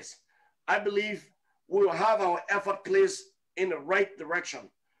justice, I believe we will have our effort placed in the right direction.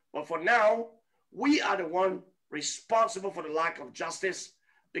 But for now, we are the one responsible for the lack of justice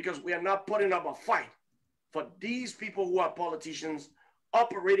because we are not putting up a fight for these people who are politicians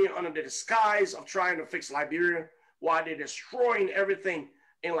operating under the disguise of trying to fix Liberia while they're destroying everything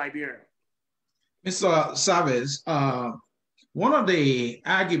in Liberia. Mr. Savice, one of the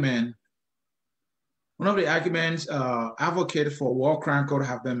arguments advocated for war crime court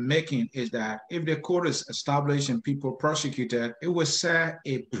have been making is that if the court is established and people prosecuted, it will set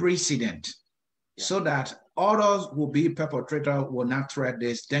a precedent so that others will be perpetrator will not tread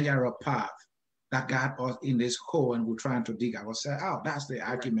this dangerous path that got us in this hole and we're trying to dig ourselves out. That's the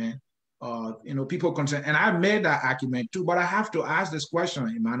argument. People concerned, and I made that argument too, but I have to ask this question,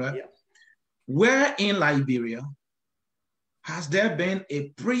 Emmanuel. Yeah. Where in Liberia has there been a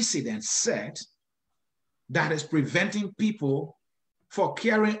precedent set that is preventing people from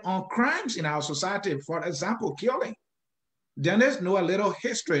carrying on crimes in our society? For example, killing. Journalists know a little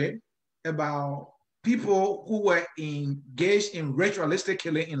history about people who were engaged in ritualistic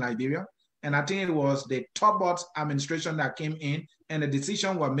killing in Liberia. And I think it was the Tobot administration that came in and the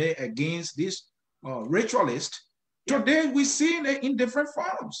decision was made against this ritualist. Yeah. Today, we see it in different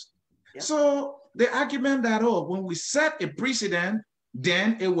forms. Yeah. So the argument that, when we set a precedent,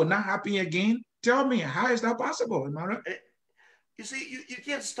 then it will not happen again. Tell me, how is that possible, Emmanuel? You see, you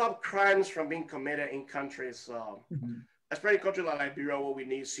can't stop crimes from being committed in countries, especially countries like Liberia, where we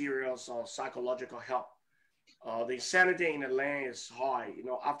need serious psychological help. The insanity in the land is high.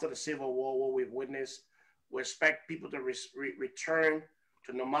 After the Civil War, what we've witnessed, we expect people to return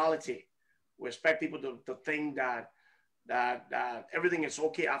to normality. We expect people to think that everything is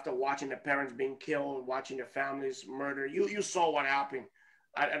okay after watching their parents being killed, watching their families murdered. You saw what happened.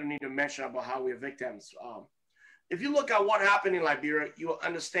 I don't need to mention about how we're victims. If you look at what happened in Liberia, you will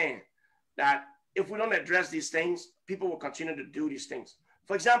understand that if we don't address these things, people will continue to do these things.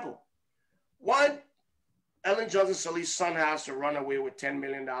 For example, why Ellen Johnson Sirleaf's son has to run away with $10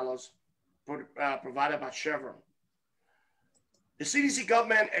 million provided by Chevron. The CDC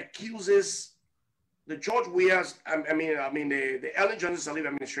government accuses the George Weah's, the Ellen Johnson Sirleaf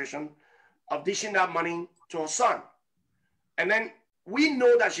administration of dishing that money to her son. And then we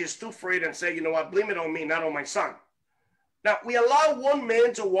know that she's too afraid and say, blame it on me, not on my son. Now, we allow one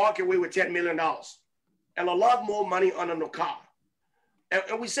man to walk away with $10 million and a lot more money under the car.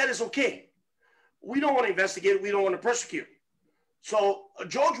 And we said it's okay. We don't want to investigate. We don't want to persecute. So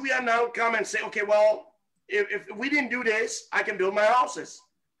George Weah now come and say, okay, well, if we didn't do this, I can build my houses.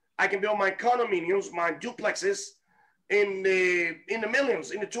 I can build my condominiums, my duplexes in the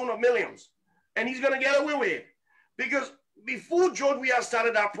millions, in the tune of millions. And he's going to get away with it. Because before George Weah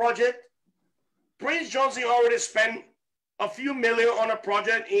started that project, Prince Johnson already spent a few million on a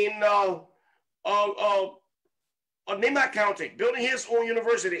project in Nima County, building his own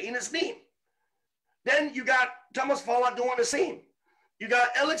university in his name. Then you got Thomas Fowler doing the same. You got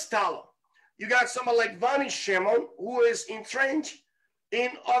Alex Tyler. You got someone like Vani Shimon, who is entrenched in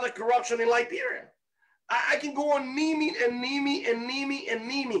other corruption in Liberia. I can go on Nimi.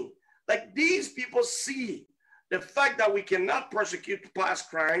 Like, these people see the fact that we cannot persecute past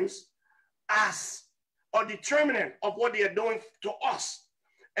crimes as a determinant of what they are doing to us.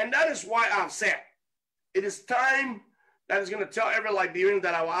 And that is why I've said it is time that is going to tell every Liberian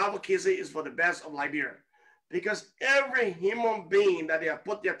that our advocacy is for the best of Liberia. Because every human being that they have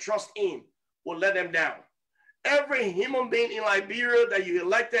put their trust in will let them down. Every human being in Liberia that you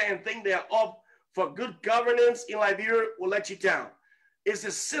elected and think they are up for good governance in Liberia will let you down. It's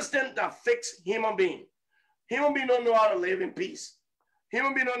the system that fixes human beings. Human beings don't know how to live in peace.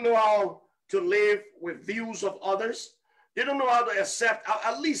 Human beings don't know how to live with views of others. They don't know how to accept,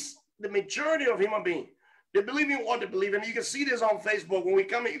 at least the majority of human beings. They believe in what they believe in. You can see this on Facebook when we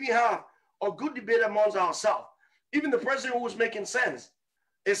come in. If we have a good debate amongst ourselves, even the president who was making sense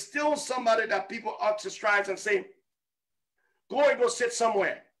is still somebody that people ought to strive and say, go sit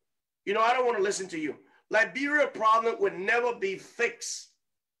somewhere. I don't want to listen to you. Liberia problem would never be fixed,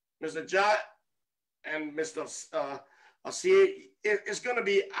 Mr. Jai and Mr. Asier. It's going to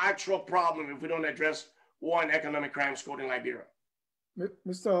be actual problem if we don't address war and economic crimes code in Liberia.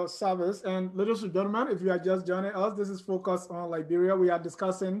 Mr. Savice, and ladies and gentlemen, if you are just joining us, this is Focus on Liberia. We are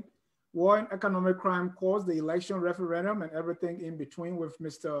discussing war and economic crime courts, the election referendum, and everything in between with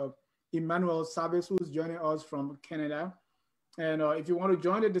Mr. Emmanuel Savice, who is joining us from Canada. And if you want to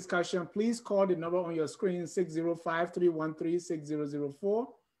join the discussion, please call the number on your screen,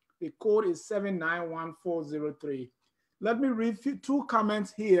 605-313-6004. The code is 791403. Let me read two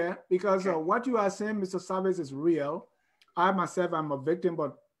comments here because what you are saying, Mr. Savice, is real. I myself, I'm a victim,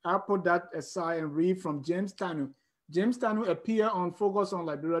 but I'll put that aside and read from James Tanu. James Tanu appeared on Focus on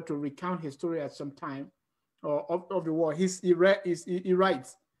Liberia to recount his story at some time of the war. He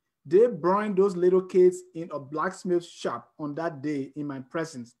writes, they burned those little kids in a blacksmith shop on that day in my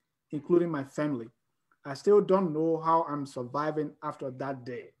presence, including my family. I still don't know how I'm surviving after that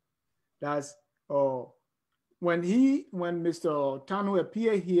day. That's when Mr. Tanu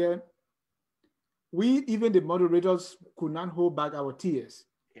appeared here, we, even the moderators, could not hold back our tears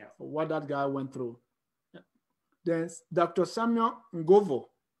for what that guy went through. Then Dr. Samuel Ngovo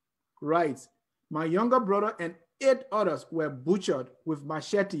writes, my younger brother and 8 others were butchered with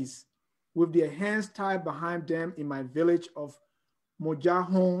machetes with their hands tied behind them in my village of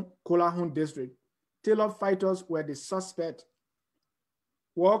Mojahon, Kolahon district. Taylor fighters were the suspect.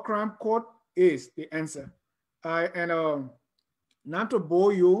 War crime court is the answer. Not to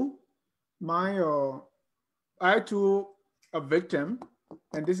bore you, I too a victim,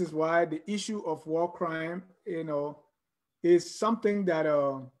 and this is why the issue of war crime, is something that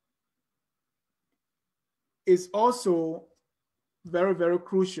is also very, very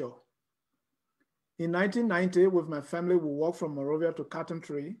crucial. In 1990, with my family, we walked from Monrovia to Cotton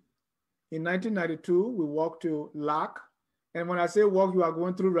Tree. In 1992, we walked to Lac. And when I say walk, you are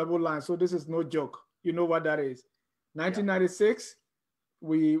going through rebel lines. So this is no joke. You know what that is. 1996,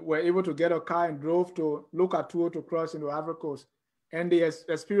 we were able to get a car and drove to Lokatuo to cross into Ivory Coast. And the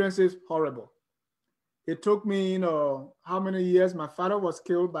experience is horrible. It took me, how many years? My father was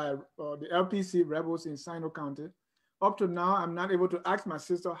killed by the LPC rebels in Sino County. Up to now, I'm not able to ask my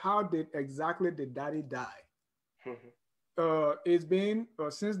sister, how exactly did daddy die? It's been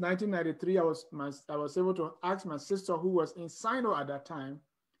since 1993, I was able to ask my sister, who was in Sino at that time,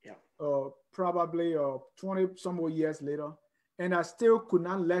 probably 20 some more years later, and I still could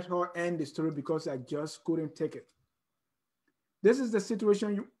not let her end the story because I just couldn't take it. This is the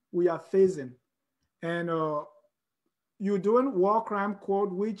situation we are facing. And you're doing war crime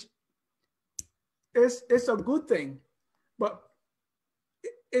court, which is a good thing, but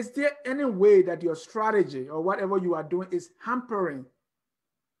is there any way that your strategy or whatever you are doing is hampering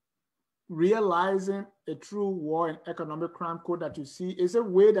realizing a true war and economic crime code that you see? Is there a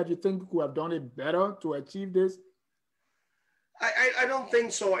way that you think you could have done it better to achieve this? I don't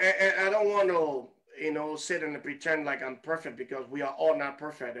think so. I don't want to, sit and pretend like I'm perfect, because we are all not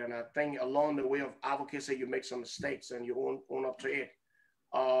perfect. And I think along the way of advocacy, you make some mistakes and you own up to it.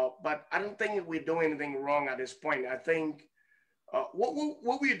 But I don't think we're doing anything wrong at this point. I think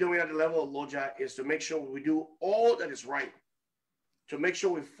what we're doing at the level of Loja is to make sure we do all that is right, to make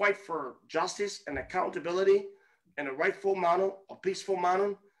sure we fight for justice and accountability in a rightful manner, a peaceful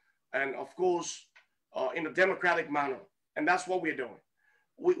manner, and of course, in a democratic manner. And that's what we're doing.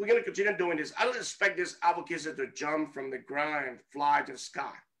 We're going to continue doing this. I don't expect this advocacy to jump from the ground and fly to the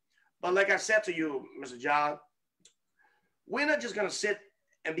sky. But like I said to you, Mr. John, we're not just going to sit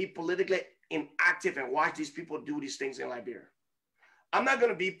and be politically inactive and watch these people do these things in Liberia. I'm not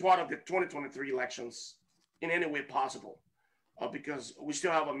going to be part of the 2023 elections in any way possible, because we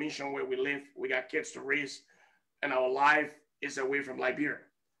still have a mission where we live. We got kids to raise, and our life is away from Liberia.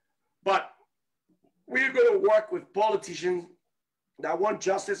 But we're going to work with politicians that want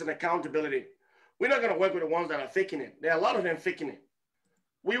justice and accountability. We're not going to work with the ones that are faking it. There are a lot of them faking it.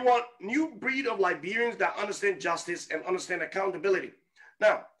 We want new breed of Liberians that understand justice and understand accountability.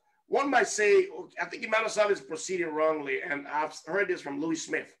 Now, one might say, I think Emmanuel is proceeding wrongly, and I've heard this from Louis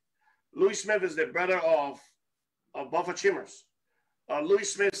Smith. Louis Smith is the brother of Buffer Chambers. Louis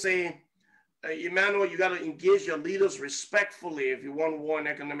Smith saying, Emmanuel, you got to engage your leaders respectfully if you want war and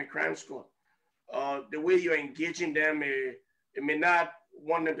economic crimes court. The way you're engaging them, it may not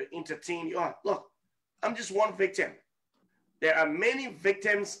want them to entertain you. Look, I'm just one victim. There are many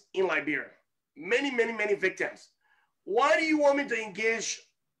victims in Liberia. Many, many, many victims. Why do you want me to engage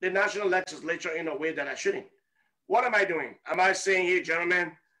the national legislature in a way that I shouldn't? What am I doing? Am I saying, hey,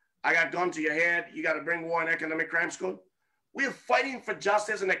 gentlemen, I got gun to your head, you got to bring war and economic crimes code? We're fighting for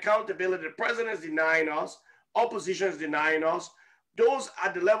justice and accountability. The president is denying us. Opposition is denying us. Those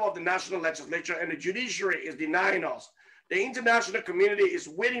at the level of the national legislature and the judiciary is denying us. The international community is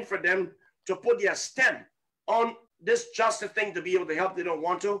waiting for them to put their stamp on this justice thing to be able to help. They don't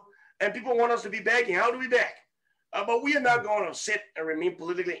want to. And people want us to be begging. How do we beg? But we are not going to sit and remain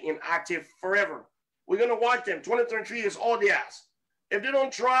politically inactive forever. We're going to watch them. 2023 is all they ask. If they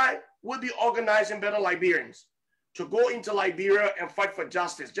don't try, we'll be organizing better Liberians to go into Liberia and fight for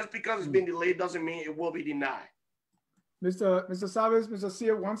justice. Just because it's been delayed doesn't mean it will be denied. Mr. Savice, Mr.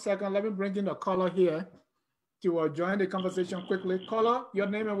 Sear, 1 second. Let me bring in a caller here to join the conversation quickly. Caller, your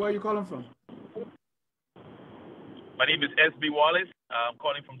name and where you calling from? My name is S.B. Wallace. I'm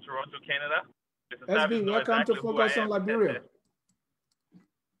calling from Toronto, Canada. Mr. SB, Savice knows welcome exactly to who I Focus on am. Liberia.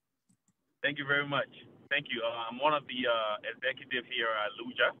 Thank you very much. Thank you. I'm one of the executives here at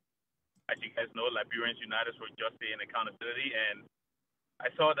LUJA. As you guys know, Liberians United for Justice and Accountability. And I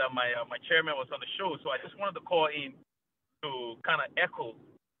saw that my chairman was on the show, so I just wanted to call in to kind of echo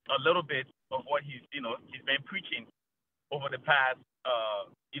a little bit of what he's been preaching over the past 5+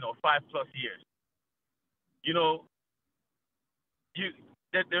 years.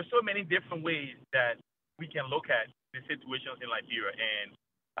 There's so many different ways that we can look at the situations in Liberia, and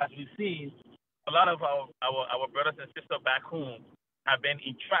as we've seen, a lot of our brothers and sisters back home have been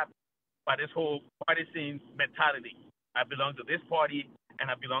entrapped by this whole partisan mentality. I belong to this party, and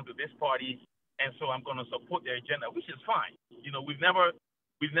I belong to this party, and so I'm going to support their agenda, which is fine. We've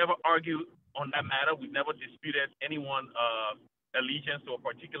never argued on that matter. We've never disputed anyone's allegiance to a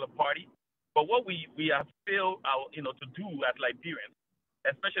particular party. But what we have failed to do as Liberians,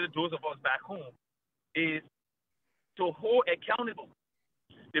 especially those of us back home, is to hold accountable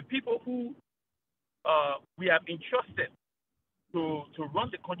the people who we have entrusted to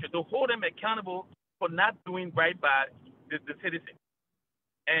run the country, to hold them accountable for not doing right by the citizens.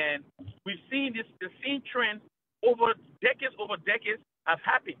 And we've seen the same trend over decades have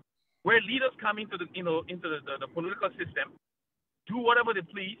happened, where leaders come into the political system, do whatever they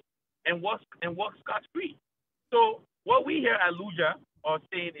please, and walk scot-free. So what we here at LUJA are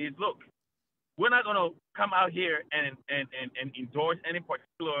saying is, look, we're not going to come out here and endorse any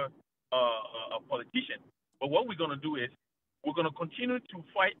particular politician. But what we're going to do is we're going to continue to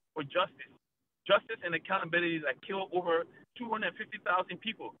fight for justice and accountability that kill over 250,000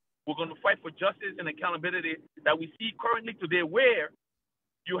 people. We're going to fight for justice and accountability that we see currently today, where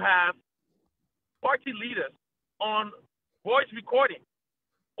you have party leaders on voice recording,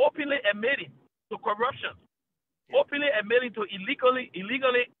 openly admitting to corruption, openly admitting to illegally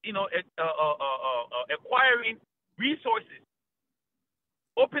acquiring resources,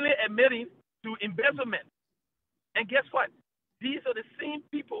 openly admitting to embezzlement. And guess what? These are the same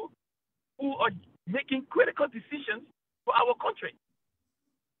people who are making critical decisions for our country.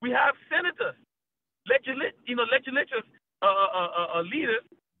 We have senators, legislatures, leaders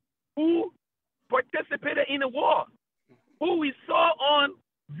who participated in the war, who we saw on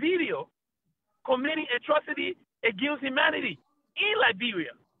video committing atrocity against humanity in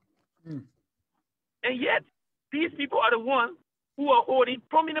Liberia. And yet, these people are the ones who are holding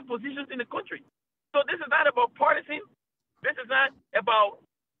prominent positions in the country. So this is not about partisan. This is not about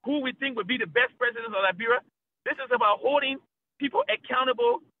who we think would be the best president of Liberia. This is about holding people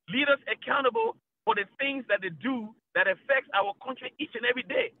accountable, leaders accountable for the things that they do that affects our country each and every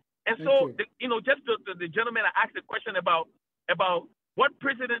day. And so, just the gentleman asked the question about what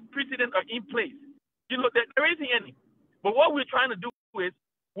president are in place. There isn't any. But what we're trying to do is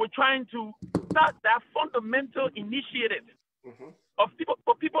we're trying to start that fundamental initiative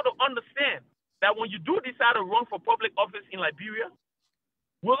for people to understand that when you do decide to run for public office in Liberia,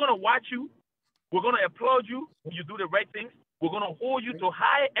 we're going to watch you. We're going to applaud you when you do the right things. We're going to hold you to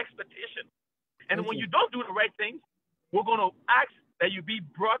high expectations. And when you don't do the right things, we're going to ask that you be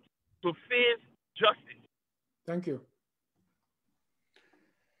brought to face justice. Thank you.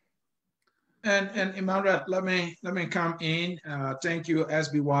 And Emmanuel, let me come in. Thank you,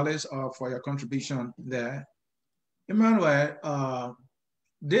 SB Wallace, for your contribution there. Emmanuel,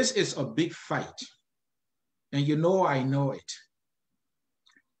 this is a big fight, and I know it.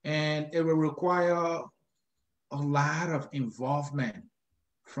 And it will require a lot of involvement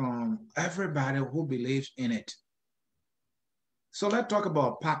from everybody who believes in it. So let's talk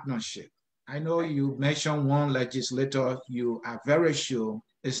about partnership. I know you mentioned one legislator, you are very sure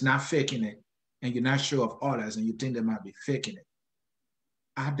is not faking it, and you're not sure of others, and you think they might be faking it.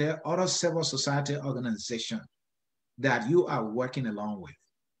 Are there other civil society organizations that you are working along with?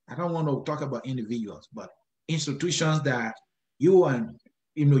 I don't want to talk about individuals, but institutions that you are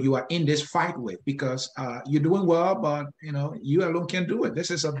in this fight with, because you're doing well, but you alone can't do it. This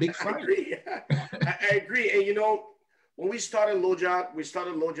is a big fight. I agree. I agree. And when we started LUJA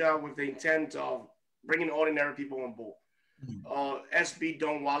with the intent of bringing ordinary people on board. SB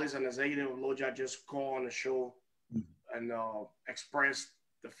Don Wallace, an executive of LUJA, just called on the show and expressed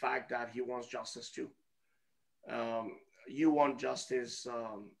the fact that he wants justice too. You want justice.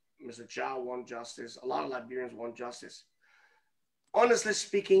 Mr. Cha want justice. A lot of Liberians want justice. Honestly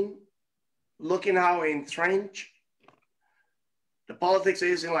speaking, looking how entrenched the politics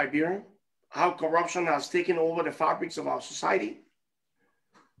is in Liberia, how corruption has taken over the fabrics of our society,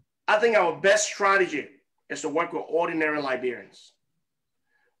 I think our best strategy is to work with ordinary Liberians.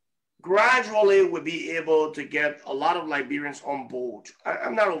 gradually we'll be able to get a lot of Liberians on board.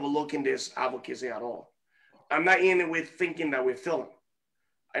 I'm not overlooking this advocacy at all. I'm not in any way thinking that we're failing.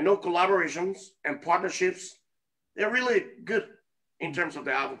 I know collaborations and partnerships, they're really good in terms of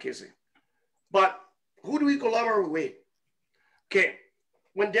the advocacy. But who do we collaborate with? Okay,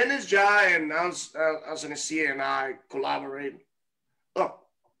 when Dennis Jai and Ansonia and I collaborate, look,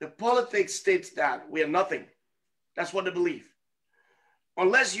 the politics states that we are nothing. That's what they believe.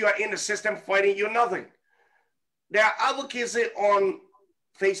 Unless you are in the system fighting, you're nothing. There are advocacy on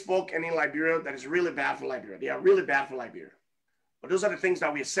Facebook and in Liberia that is really bad for Liberia. They are really bad for Liberia. But those are the things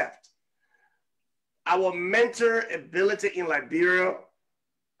that we accept. Our mental ability in Liberia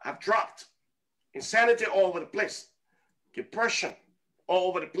have dropped. Insanity all over the place. Depression all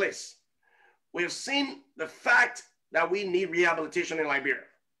over the place. We have seen the fact that we need rehabilitation in Liberia.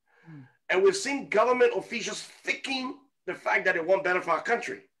 And we've seen government officials faking the fact that they want better for our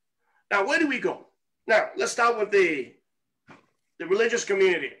country. Now, where do we go? Now, let's start with the religious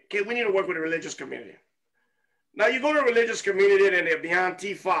community. Okay, we need to work with the religious community. Now, you go to a religious community and they're behind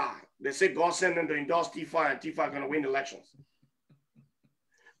T5. They say God sent them to endorse T5 and T5 are going to win elections.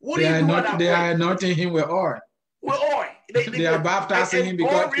 What do you do at that point? They are anointing him with oil. With oil. They are baptizing him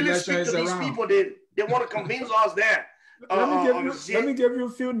because God really speak to these people. They want to convince us that. Let me give you a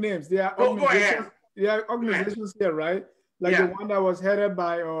few names. There are organizations here, right? Like the one that was headed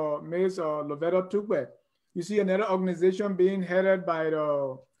by Ms. Lovetta Tukwe. You see another organization being headed by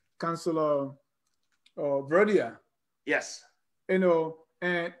the Councilor Verdia. Yes. You know,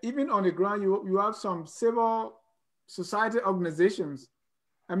 and even on the ground, you have some civil society organizations.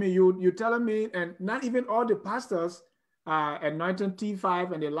 I mean, you're telling me, and not even all the pastors are anointing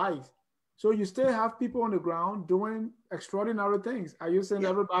T5 and their lives. So you still have people on the ground doing extraordinary things. Are you saying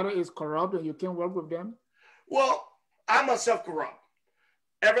everybody is corrupt and you can't work with them? Well, I'm myself corrupt.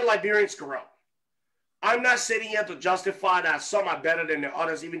 Every Liberian is corrupt. I'm not sitting here to justify that some are better than the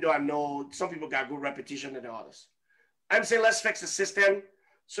others, even though I know some people got good reputation than the others. I'm saying let's fix the system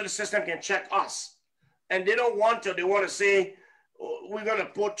so the system can check us. And they don't want to. They want to say, we're going to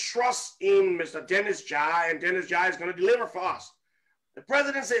put trust in Mr. Dennis Jai, and Dennis Jai is going to deliver for us. The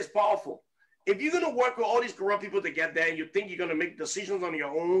presidency is powerful. If you're going to work with all these corrupt people to get there and you think you're going to make decisions on your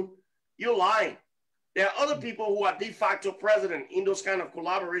own, you're lying. There are other people who are de facto president in those kind of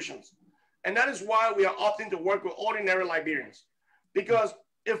collaborations. And that is why we are opting to work with ordinary Liberians. Because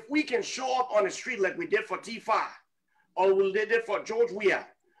if we can show up on the street like we did for T5, or we did for George Weah,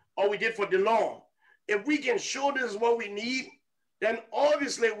 or we did for DeLong, if we can show this is what we need, then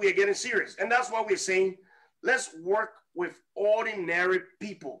obviously we are getting serious. And that's why we're saying, let's work with ordinary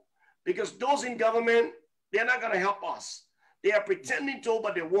people. Because those in government, they're not going to help us. They are pretending to,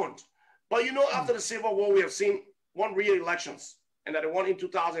 but they won't. But you know, after the Civil War, we have seen one re-elections, and that the one in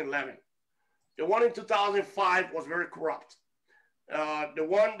 2011. The one in 2005 was very corrupt. The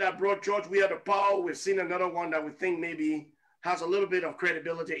one that brought George Weah to power, we've seen another one that we think maybe has a little bit of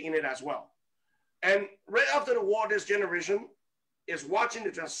credibility in it as well. And right after the war, this generation is watching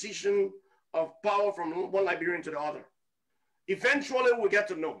the transition of power from one Liberian to the other. Eventually, we'll get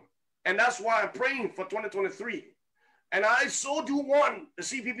to know. And that's why I'm praying for 2023. And I so do want the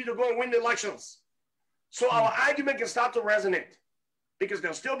CPP to go and win the elections. So our argument can start to resonate. Because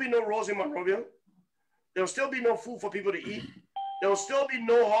there'll still be no roads in Monrovia. There'll still be no food for people to eat. There'll still be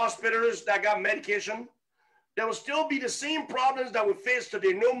no hospitals that got medication. There will still be the same problems that we face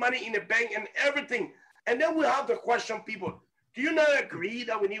today. No money in the bank and everything. And then we'll have to question people. Do you not agree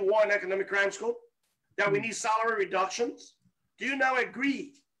that we need war and economic crime scope? That we need salary reductions? Do you now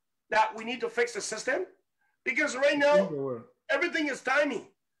agree that we need to fix the system? Because right now, everything is tiny.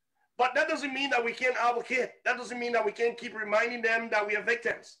 But that doesn't mean that we can't advocate. That doesn't mean that we can't keep reminding them that we are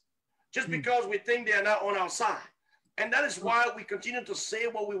victims. Just because we think they are not on our side. And that is why we continue to say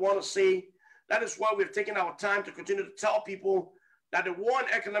what we want to say. That is why we've taken our time to continue to tell people that the War on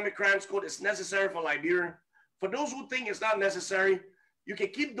Economic Crimes Code is necessary for Liberia. For those who think it's not necessary, you can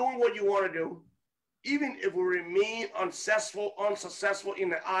keep doing what you want to do. Even if we remain unsuccessful in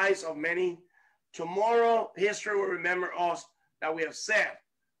the eyes of many, tomorrow history will remember us that we have said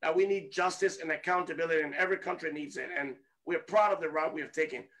that we need justice and accountability, and every country needs it. And we're proud of the route we have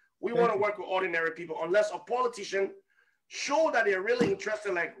taken. We want to work with ordinary people unless a politician show that they're really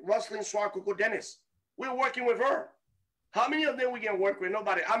interested, like Roslyn Swakuku Dennis. We're working with her. How many of them we can work with?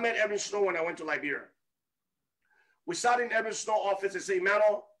 Nobody. I met Evan Snow when I went to Liberia. We sat in Evan Snow's office and said,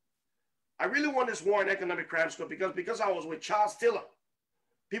 Emmanuel, I really want this war on economic crimes because I was with Charles Tiller.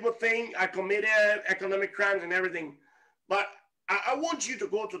 People think I committed economic crimes and everything, but I want you to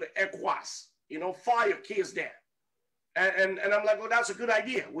go to the ECOWAS, file your case there. And I'm like, oh, that's a good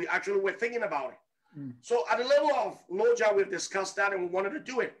idea. We're thinking about it. So at the level of Loja, we've discussed that and we wanted to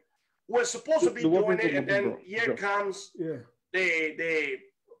do it. We're supposed to be doing it, and then here comes the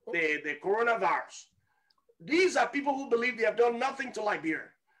coronavirus. These are people who believe they have done nothing to Liberia.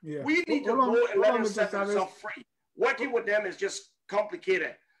 We need to go and let them set themselves free. Working with them is just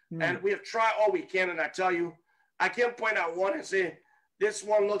complicated. And we have tried all we can, and I tell you, I can't point out one and say, this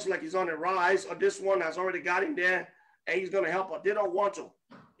one looks like he's on the rise, or this one has already got him there, and he's going to help us. They don't want to.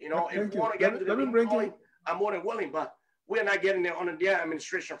 You know, if you want to get into the calling, I'm more than willing, but we're not getting there under their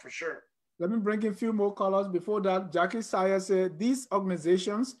administration for sure. Let me bring in a few more callers. Before that, Jackie Saya said, these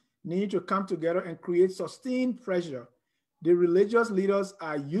organizations need to come together and create sustained pressure. The religious leaders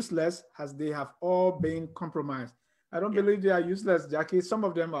are useless as they have all been compromised. I don't believe they are useless, Jackie. Some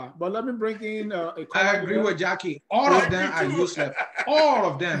of them are. But let me bring in a caller. I agree with Jackie. All of them are useless. All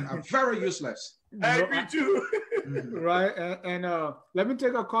of them are very useless. I agree too. Right. And let me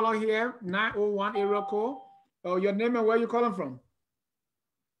take a caller here, 901 area code. Your name and where you calling from?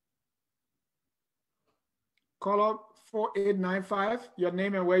 Caller 4895. Your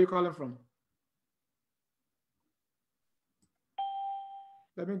name and where you calling from?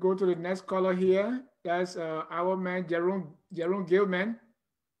 Let me go to the next caller here. That's our man, Jerome Gilman.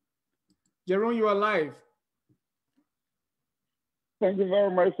 Jerome, you are live. Thank you very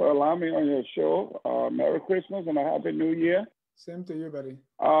much for allowing me on your show. Merry Christmas and a Happy New Year. Same to you, buddy.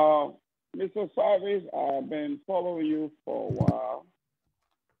 Mr. Savice, I've been following you for a while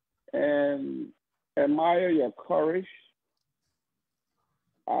and admire your courage.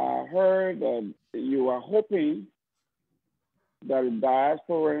 I heard that you are hoping that the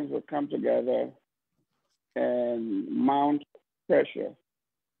diasporans will come together and mount pressure,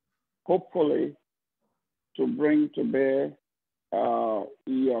 hopefully to bring to bear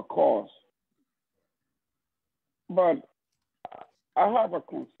your cause. But I have a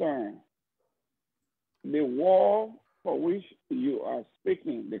concern. The war for which you are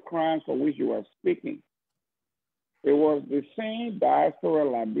speaking, the crimes for which you are speaking, it was the same diaspora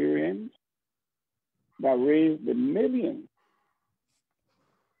Liberians that raised the millions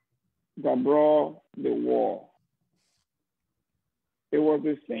that brought the war. It was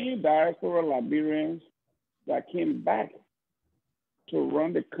the same diaspora Liberians that came back to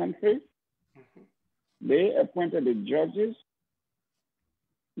run the country. They appointed the judges.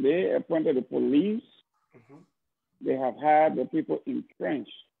 They appointed the police. They have had the people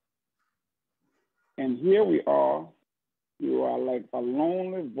entrenched. And here we are. You are like a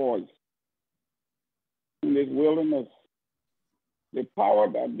lonely voice in this wilderness. The power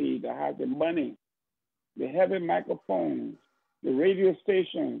that be, that has the money, the heavy microphones, the radio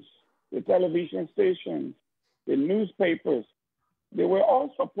stations, the television stations, the newspapers, they were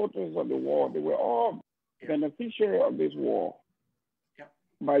all supporters of the war. They were all beneficiaries of this war.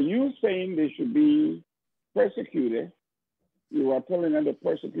 By you saying they should be persecuted, you are telling them to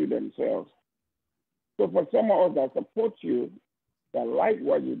persecute themselves. So for some of us that support you, that like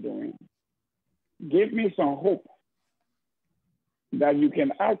what you're doing, give me some hope that you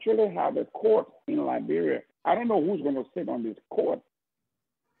can actually have a court in Liberia. I don't know who's going to sit on this court.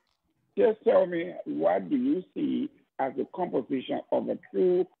 Just tell me, what do you see as the composition of a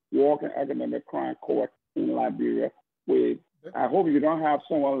true walking academic crime court in Liberia? With, I hope you don't have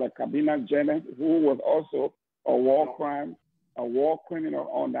someone like Kabina Jennings, who was also a war crime, a war criminal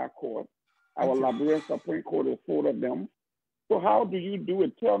on that court. Our Liberian Supreme Court is full of them. So how do you do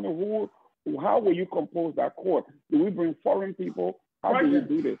it? Tell me how will you compose that court? Do we bring foreign people? How do you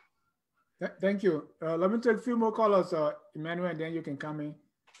do this? Thank you. Let me take a few more callers, Emmanuel, and then you can come in.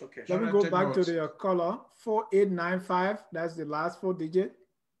 Okay. Let me go back to the caller, 4895. That's the last 4 digits.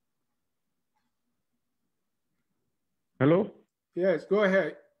 Hello? Yes, go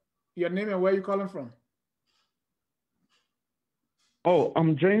ahead. Your name and where you calling from? Oh,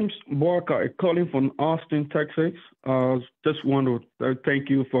 I'm James Walker, calling from Austin, Texas. Just want to thank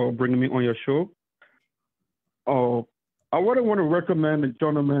you for bringing me on your show. I really want to recommend the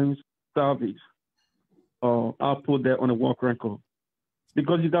gentleman's Savice. I'll put that on the work record.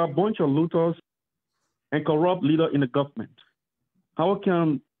 Because you got a bunch of looters and corrupt leaders in the government. How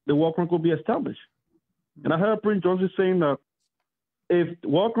can the work record be established? And I heard Prince Johnson saying that if the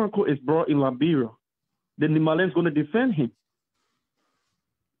work record is brought in Liberia, then the Malians going to defend him.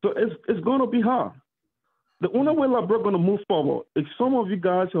 So it's going to be hard. The only way Liberia going to move forward is some of you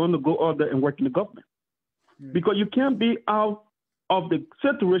guys are going to go out there and work in the government. Because you can't be out of the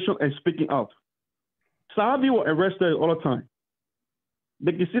situation and speaking out. Savi was arrested all the time.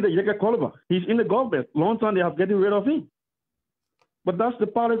 They can see that Yeka Kolova, he's in the government. Long time they have getting rid of him. But that's the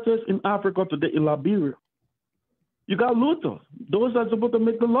politics in Africa today, in Liberia. You got looters. Those are supposed to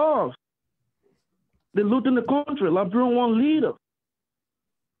make the laws. They loot in the country. Liberian want leader.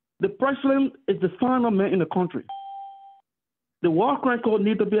 The president is the final man in the country. The war crime court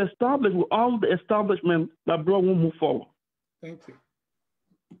needs to be established with all the establishment that Liberian will move forward. Thank you.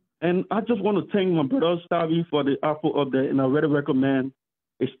 And I just want to thank my brother Savice for the offer of that, and I really recommend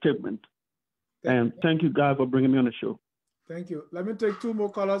a statement. Thank you guys for bringing me on the show. Thank you. Let me take 2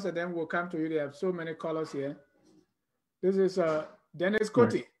 more callers and then we'll come to you. They have so many callers here. This is Dennis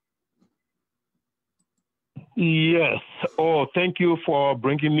Kuti. Yes. Oh, thank you for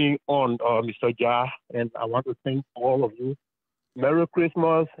bringing me on, Mr. Ja. And I want to thank all of you. Merry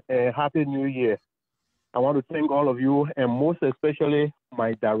Christmas and Happy New Year. I want to thank all of you, and most especially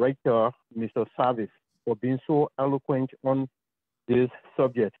my director, Mr. Savice, for being so eloquent on this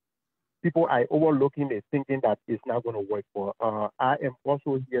subject. People are overlooking it, thinking that it's not going to work. For I am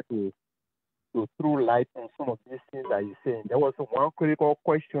also here to throw light on some of these things that you're saying. There was one critical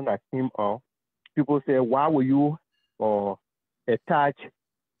question that came up. People say, why will you attach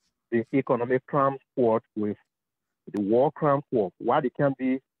the economic crimes court with the war crime court? Why they can't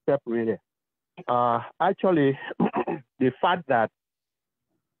be separated? Actually, the fact that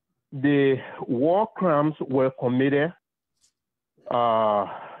the war crimes were committed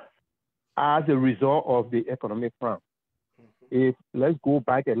as a result of the economic crime. Let's go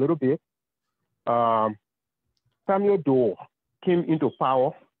back a little bit. Samuel Doe came into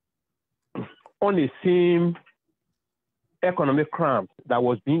power on the same economic crimes that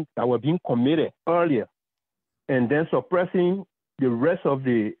were being committed earlier, and then suppressing the rest of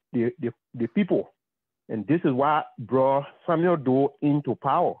the people. And this is what brought Samuel Doe into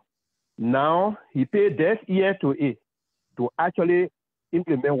power. Now he paid deaf ear to it to actually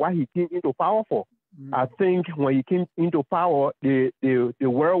implement what he came into power for. I think when he came into power, the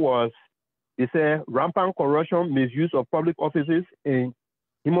word was, they said, rampant corruption, misuse of public offices, and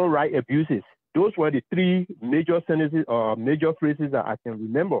human rights abuses. Those were the 3 major sentences or major phrases that I can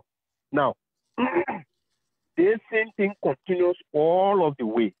remember. Now, this same thing continues all of the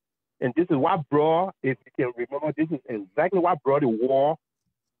way. And this is what brought, if you can remember, this is exactly what brought the war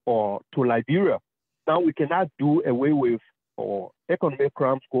to Liberia. Now we cannot do away with economic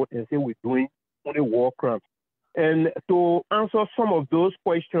crimes code and say we're doing only war crimes. And to answer some of those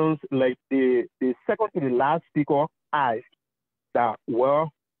questions, like the second to the last speaker asked, that,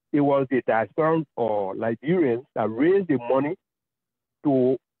 well, it was the diaspora or Liberians that raised the money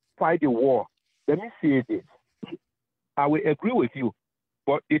to fight the war. Let me say this. I will agree with you,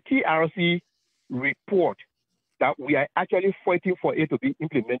 but the TRC report that we are actually fighting for it to be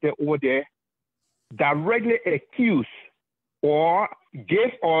implemented over there directly accused or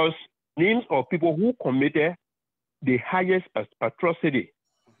gave us names of people who committed the highest atrocity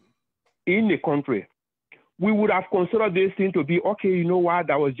in the country. We would have considered this thing to be, okay, you know what,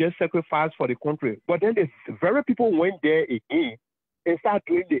 that was just sacrifice for the country. But then the very people went there again and started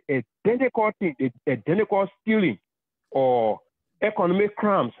doing the identical thing, the identical stealing or economic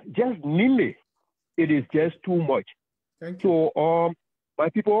crimes. Just name it. It is just too much. Thank you. So, my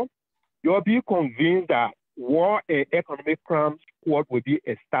people, you'll be convinced that war and economic crimes court will be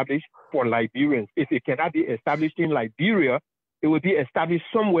established for Liberians. If it cannot be established in Liberia, it will be established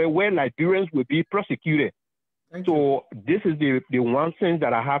somewhere where Liberians will be prosecuted. Thank so you. This is the one thing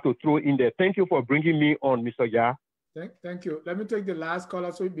that I have to throw in there. Thank you for bringing me on, Mr. Ya. Thank you. Let me take the last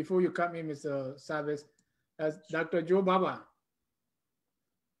caller. So before you cut me, Mr. Savice, as Dr. Joe Baba.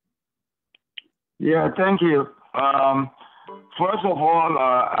 Yeah, thank you. First of all,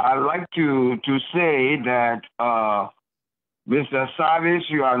 I'd like to say that, Mr. Savice,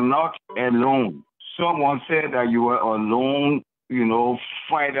 you are not alone. Someone said that you were a lone,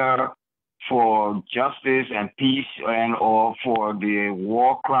 fighter for justice and peace or for the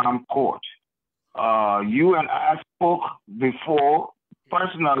war crime court. You and I spoke before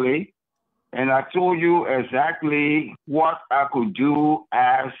personally, and I told you exactly what I could do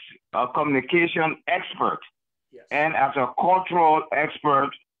as a communication expert. Yes. And as a cultural expert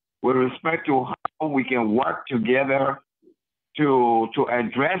with respect to how we can work together to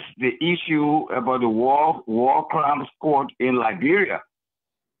address the issue about the war crimes court in Liberia.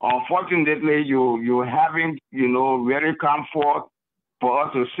 Unfortunately, you haven't, really come forth for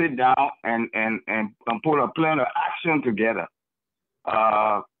us to sit down and put a plan of action together.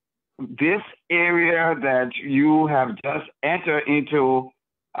 This area that you have just entered into,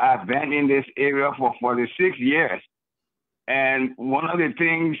 I've been in this area for 46 years. And one of the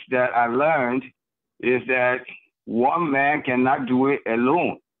things that I learned is that one man cannot do it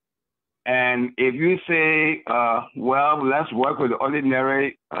alone. And if you say, well, let's work with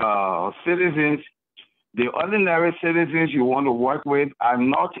ordinary citizens The ordinary citizens you want to work with are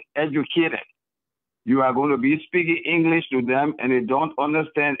not educated. You are going to be speaking English to them, and they don't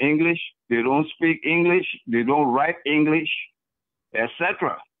understand English. They don't speak English. They don't write English,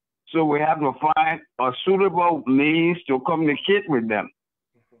 etc. So we have to find a suitable means to communicate with them.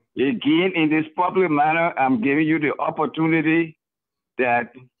 Again, in this public manner, I'm giving you the opportunity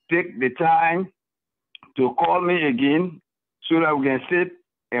that take the time to call me again so that we can sit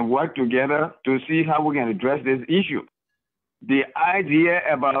and work together to see how we can address this issue. The idea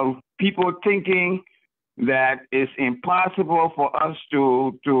about people thinking that it's impossible for us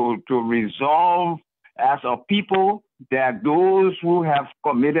to resolve as a people, that those who have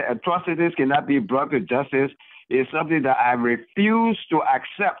committed atrocities cannot be brought to justice, is something that I refuse to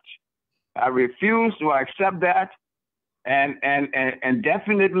accept. I refuse to accept that, and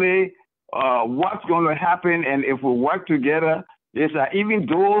definitely what's going to happen, and if we work together, is that even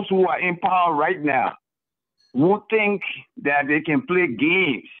those who are in power right now who think that they can play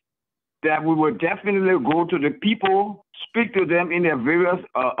games, that we will definitely go to the people, speak to them in their various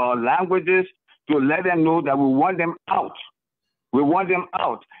languages to let them know that we want them out. We want them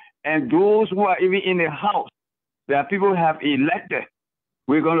out. And those who are even in the house that people have elected,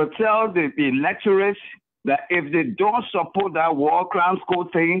 we're going to tell the electorates that if they don't support that war crimes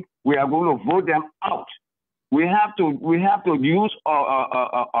code thing, we are going to vote them out. We have to use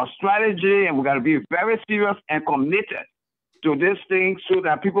a strategy, and we got to be very serious and committed to this thing so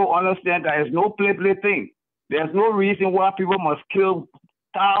that people understand that it's no play thing. There's no reason why people must kill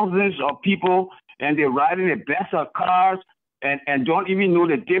thousands of people and they're riding the best of cars and don't even know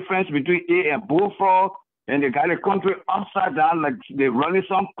the difference between A and bullfrog, and they got the country upside down like they're running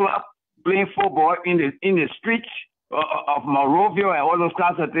some club, playing football in the streets of Monrovia and all those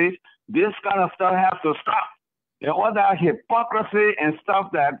kinds of things. This kind of stuff has to stop. And all that hypocrisy and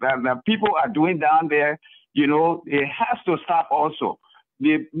stuff that people are doing down there, you know, it has to stop also.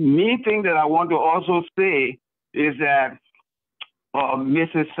 The main thing that I want to also say is that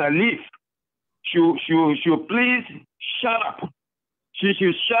Mrs. Savice should please shut up. She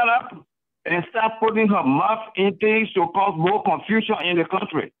should shut up and stop putting her mouth in things to cause more confusion in the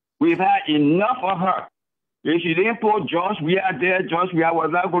country. We've had enough of her. If she didn't put George Weah there, George Weah was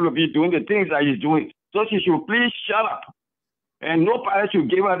not going to be doing the things that he's doing. So she should please shut up. And nobody should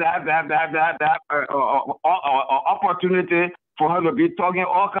give her that opportunity for her to be talking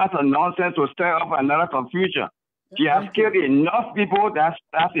all kinds of nonsense to stir up another confusion. She has killed enough people. That's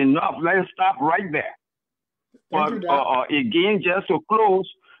enough. Let's stop right there. But again, just to close,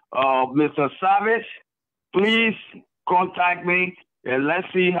 Mr. Savice, please contact me and let's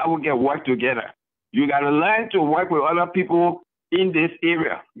see how we can work together. You got to learn to work with other people in this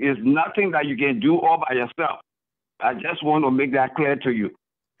area. It's nothing that you can do all by yourself. I just want to make that clear to you.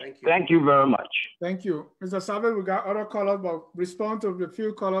 Thank you. Thank you very much. Thank you. Mr. Savice, we got other callers, but respond to the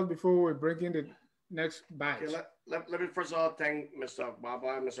few callers before we bring in the next batch. Okay, let me first of all thank Mr.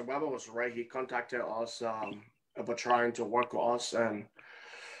 Baba. Mr. Baba was right. He contacted us about trying to work with us. And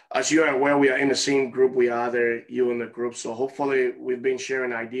as you are aware, we are in the same group. We are there, you in the group. So hopefully we've been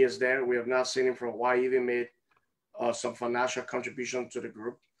sharing ideas there. We have not seen him for a while. He even made some financial contribution to the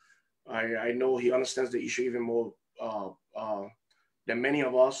group. I know he understands the issue even more than many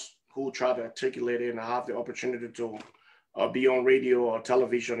of us who try to articulate it and have the opportunity to be on radio or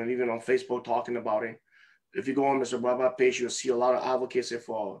television and even on Facebook talking about it. If you go on Mr. Baba page, you'll see a lot of advocacy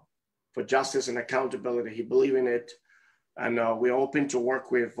for justice and accountability. He believes in it, and we're open to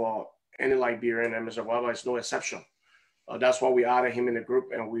work with any Liberian, and Mr. Baba is no exception. That's why we added him in the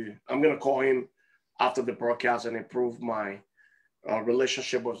group, and I'm going to call him after the broadcast and improve my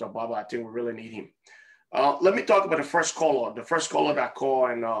relationship with Mr. Baba. I think we really need him. Let me talk about the first caller. The first caller that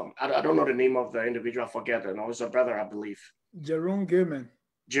called, and I don't know the name of the individual. I forget it. No, it's a brother, I believe. Jerome Gilman.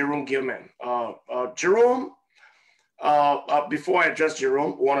 Jerome Gilman. Jerome, before I address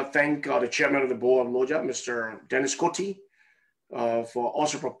Jerome, I want to thank the chairman of the board of Loja, Mr. Dennis Coty, for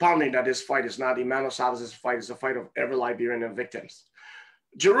also propounding that this fight is not Emmanuel Savice's fight. It's a fight of every Liberian and victims.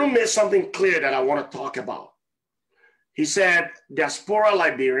 Jerome made something clear that I want to talk about. He said diaspora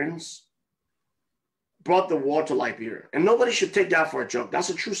Liberians brought the war to Liberia. And nobody should take that for a joke. That's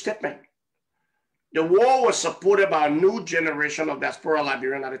a true statement. The war was supported by a new generation of diaspora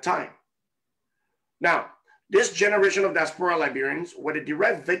Liberians at the time. Now, this generation of diaspora Liberians were the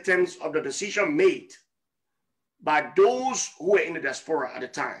direct victims of the decision made by those who were in the diaspora at the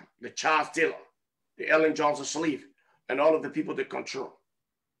time, the Charles Taylor, the Ellen Johnson Sirleaf, and all of the people they control.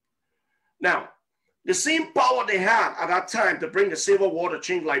 Now, the same power they had at that time to bring the civil war to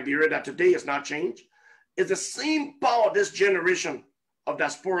change Liberia that today is not changed is the same power this generation of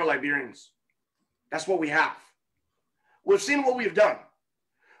diaspora Liberians That's what we have. We've seen what we've done.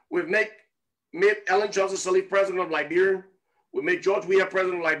 We've made Ellen Johnson Sirleaf president of Liberia. We made George Weah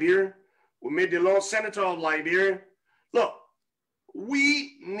president of Liberia. We made DeLong senator of Liberia. Look,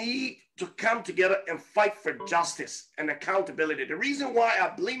 we need to come together and fight for justice and accountability. The reason why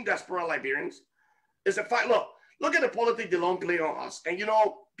I blame diaspora Liberians is the fact, look at the politics DeLong play on us. And, you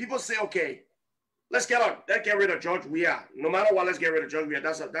know, people say, okay, let's get rid of George Weah. No matter what, let's get rid of George Weah.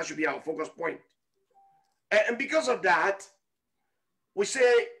 That should be our focus point. And because of that, we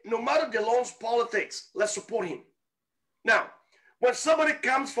say, no matter DeLong's politics, let's support him. Now, when somebody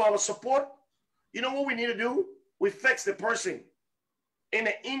comes for our support, you know what we need to do? We fix the person in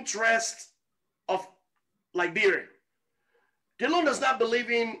the interest of Liberia. DeLong does not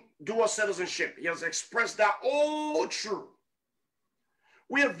believe in dual citizenship. He has expressed that all true.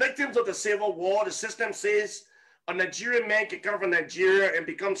 We are victims of the Civil War. The system says a Nigerian man can come from Nigeria and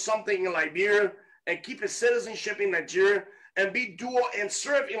become something in Liberia and keep his citizenship in Nigeria and be dual and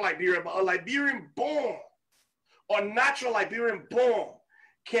serve in Liberia. But a Liberian born or natural Liberian born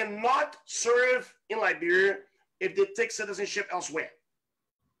cannot serve in Liberia if they take citizenship elsewhere.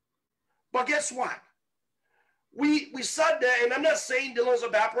 But guess what? We sat there, and I'm not saying DeLong's a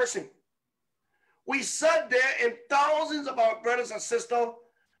bad person. We sat there, and thousands of our brothers and sisters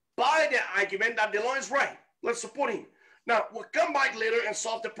buy the argument that DeLong is right. Let's support him. Now, we'll come back later and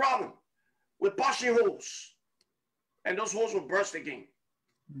solve the problem with patching holes. And those holes will burst again.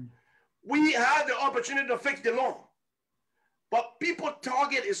 We had the opportunity to fix DeLong. But people's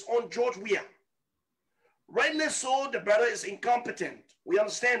target is on George Weah. Rightly so, the brother is incompetent. We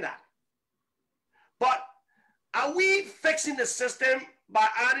understand that. But are we fixing the system by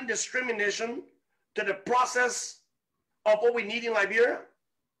adding discrimination to the process of what we need in Liberia?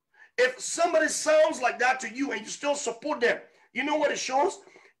 If somebody sounds like that to you and you still support them, you know what it shows?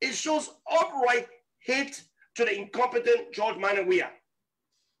 It shows outright hate to the incompetent George Minor Weah.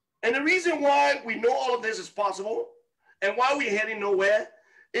 And the reason why we know all of this is possible and why we're heading nowhere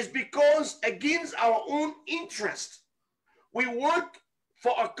is because against our own interest, we work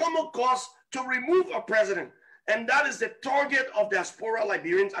for a common cause to remove a president. And that is the target of diaspora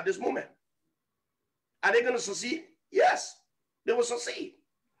Liberians at this moment. Are they going to succeed? Yes, they will succeed.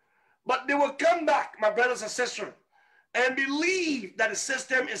 But they will come back, my brothers and sisters, and believe that the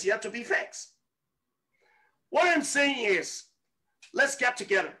system is yet to be fixed. What I'm saying is, let's get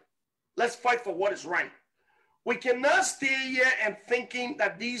together. Let's fight for what is right. We cannot stay here and thinking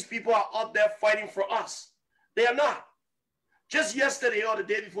that these people are out there fighting for us. They are not. Just yesterday or the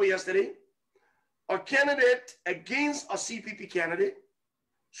day before yesterday, a candidate against a CPP candidate,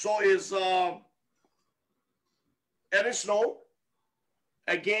 so is Evan Snow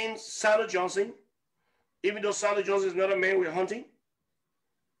against Sandra Johnson, even though Sandra Johnson is not a man we're hunting.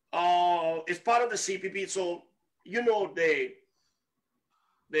 It's part of the CPP, so you know the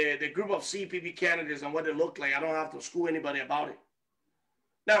group of CPP candidates and what they look like. I don't have to school anybody about it.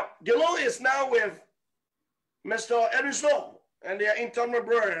 Now, DeLong is now with Mr. Edwin Snow, and they're intimate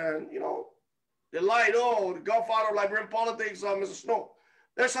brother, and you know, they lied, the godfather of Liberian politics, Mr. Snow.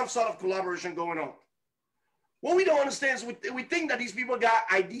 There's some sort of collaboration going on. What we don't understand is we think that these people got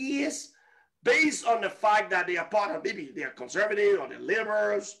ideas based on the fact that they are part of, maybe they are conservative or they're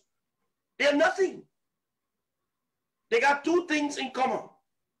liberals. They're nothing. They got two things in common.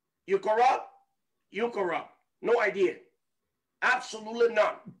 You corrupt. No idea. Absolutely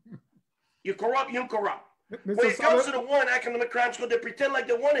none. You corrupt. When it comes to the one economic crimes code, they pretend like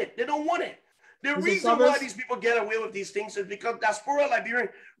they want it. They don't want it. The reason why these people get away with these things is because diaspora Liberians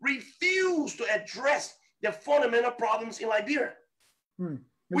refuse to address the fundamental problems in Liberia.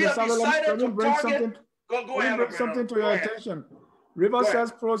 We have decided to target. Go ahead, bring something to your attention. River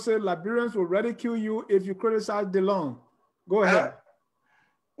says Pro said Liberians will ridicule you if you criticize DeLong. Go ahead.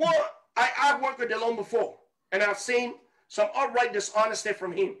 Well, I've worked with DeLong before, and I've seen some outright dishonesty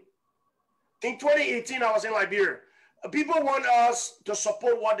from him. In 2018, I was in Liberia. People want us to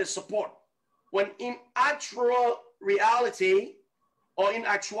support what they support, when in actual reality or in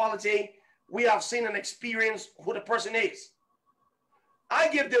actuality, we have seen and experienced who the person is. I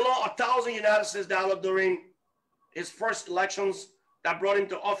give DeLong $1,000 United States during his first elections that brought him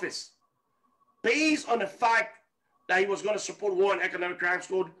to office, based on the fact that he was going to support war and economic crimes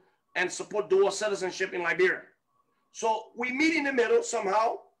code and support dual citizenship in Liberia. So we meet in the middle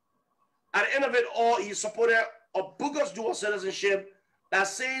somehow. At the end of it all, he supported a bogus dual citizenship that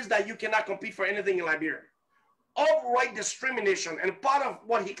says that you cannot compete for anything in Liberia. Outright discrimination. And part of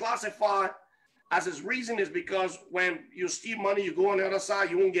what he classified as his reason is because when you steal money, you go on the other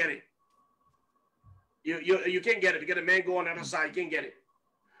side, you won't get it. You can't get it. Because the man go on the other side, you can't get it.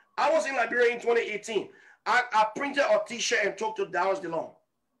 I was in Liberia in 2018. I printed a t-shirt and talked to Dallas DeLong.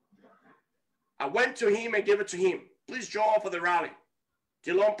 I went to him and gave it to him. Please join for the rally.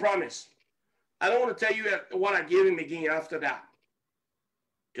 DeLong promised. I don't want to tell you what I gave him again after that.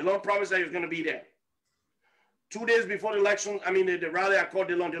 DeLong promised that he was going to be there. 2 days before the election, the rally, I called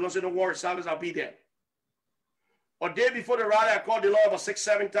DeLong. DeLong said, don't worry, Savice, I'll be there. A day before the rally, I called DeLong about 6,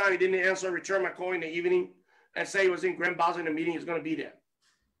 7 times. He didn't answer, returned my call in the evening and say he was in Grand Bassa in the meeting. He's going to be there.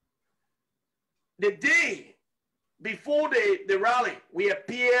 The day before the rally, we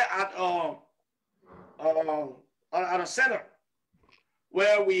appear at a center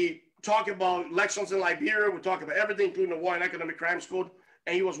where we talk about elections in Liberia. We talk about everything, including the war and economic crimes code.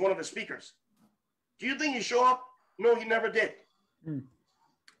 And he was one of the speakers. Do you think he showed up? No, he never did.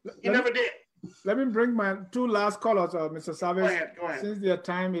 He never did. Let me bring my 2 last callers, Mr. Savice. Go ahead. Since their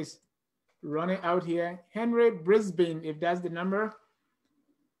time is running out here. Henry Brisbane, if that's the number.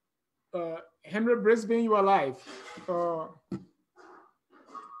 Henry Brisbane, you are live.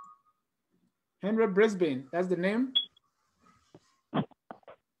 Henry Brisbane, that's the name?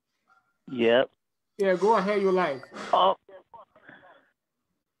 Yep. Yeah, go ahead, you're live.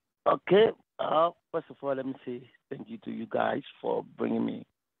 Okay. First of all, let me say thank you to you guys for bringing me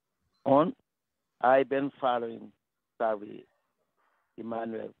on. I've been following Savice,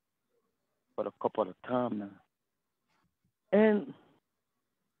 Emmanuel for a couple of times now. And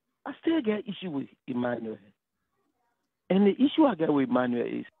I still get issue with Emmanuel. And the issue I get with Emmanuel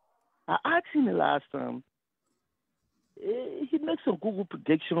is, I asked him the last time, he made some Google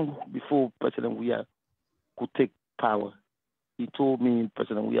prediction before President Weah could take power. He told me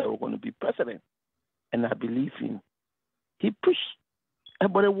President Weah was going to be president. And I believe him. He pushed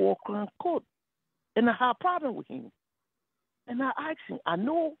about a war crime code. And I had a problem with him. And I asked him, I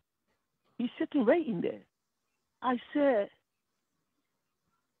know he's sitting right in there. I said,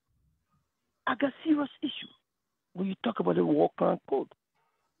 I got serious issue when you talk about the war crime code.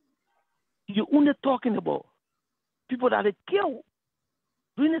 You're only talking about people that are killed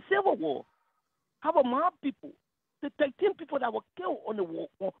during the Civil War. How about my people? The 13 people that were killed on the war,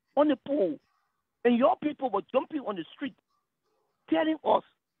 on the pole, and your people were jumping on the street, telling us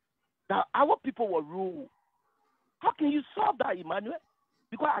that our people were ruled. How can you solve that, Emmanuel?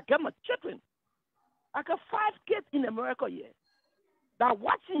 Because I got my children. I got 5 kids in America here that are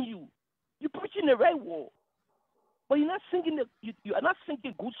watching you. You're preaching the right war, but you're not singing you are not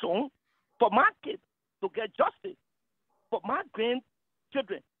singing good song for my kids to get justice, for my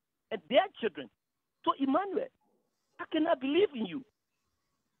grandchildren and their children. So, Emmanuel, I cannot believe in you.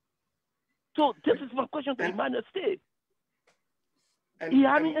 So this is my question to Emmanuel State. He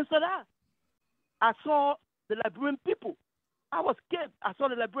hadn't answered that. I saw the Liberian people. I was scared. I saw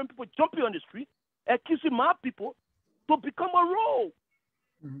the Liberian people jumping on the street, accusing my people to become a role.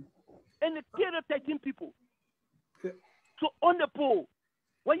 And they killed 13 people. So on the poll,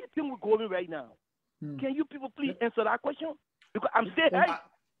 where you think we're going right now? Can you people please answer that question? Because I'm still here.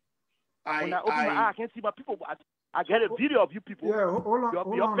 When I open my eye, I can't see my people. I get a video of you people. Yeah, hold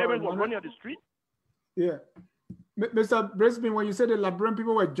on. Your parents were running on the street. Yeah. Mr. Brisbane, when you said the Liberian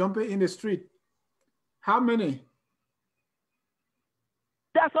people were jumping in the street, how many?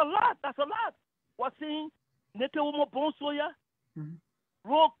 That's a lot. That's a lot. What's saying? Nete umo bon soya,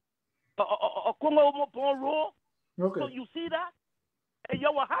 ro, Congo umo bon ro. Okay. So you see that, and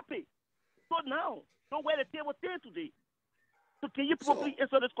you were happy. So now, don't wear the table today. So can you probably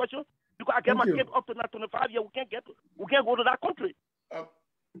answer this question? Because I get my kids up to now 25 years, we can't go to that country.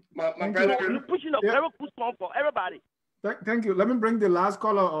 My brother, you're pushing a very good song for everybody. Thank you. Let me bring the last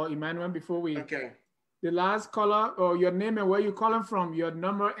caller, or Emmanuel, before we. Okay. The last caller, or your name and where you're calling from. Your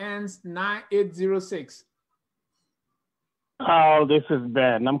number ends 9806. Oh, this is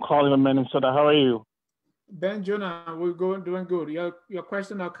Ben. I'm calling from Minnesota. How are you? Ben Jonah, we're doing good. Your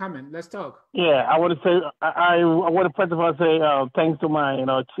question or comment? Let's talk. Yeah, I want to say I want to first of all say thanks to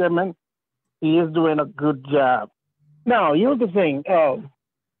my chairman. He is doing a good job. Now, here's the thing.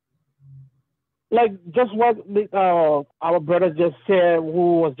 Like just what our brother just said,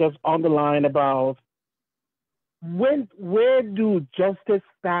 who was just on the line about where do justice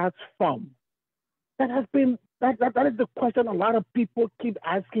start from? That is the question a lot of people keep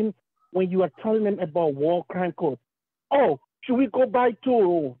asking when you are telling them about war crime code. Oh, should we go back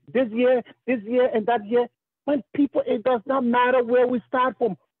to this year, and that year? When people, it does not matter where we start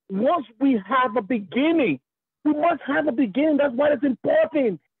from. Once we have a beginning, we must have a beginning. That's what is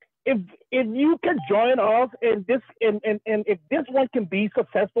important. If you can join us in this, and if this one can be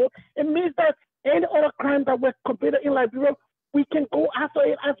successful, it means that any other crime that was committed in Liberia, we can go after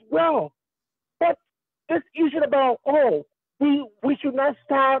it as well. But this issue about, we should not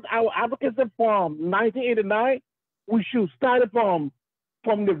start our advocacy from 1989. We should start it from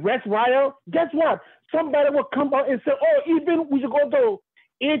the Rex Riot. Guess what? Somebody will come out and say, oh, even we should go to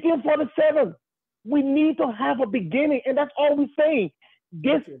 1847. We need to have a beginning, and that's all we're saying.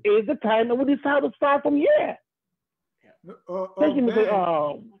 This is the time that we decide to start from here. Thank you,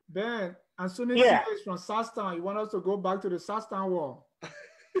 Mr. Ben, as soon as you is from Southtown, you want us to go back to the Southtown War?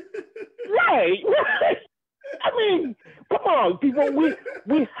 Right. I mean, come on, people.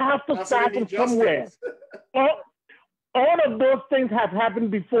 We have to start from somewhere. All of those things have happened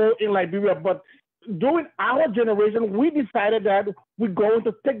before in Liberia, but during our generation, we decided that we're going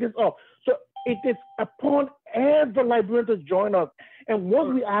to take this off. So it is upon every Liberian to join us. And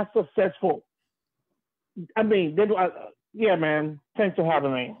once we are successful, I mean, then, yeah, man. Thanks for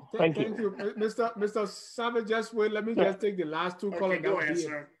having me. Thank you. Mr. Savice, just wait. Let me just take the last two callers. Go ahead,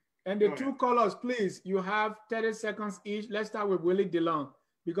 sir. And the two callers, please, you have 30 seconds each. Let's start with Willie DeLong,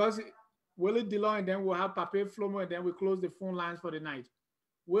 because Willie DeLong, and then we'll have Pape Flomo, and then we close the phone lines for the night.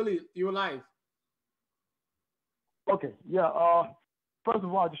 Willie, you're live. Okay, yeah. First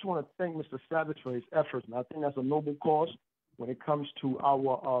of all, I just want to thank Mr. Savice for his efforts, and I think that's a noble cause when it comes to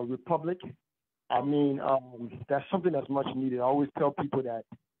our republic. I mean, that's something that's much needed. I always tell people that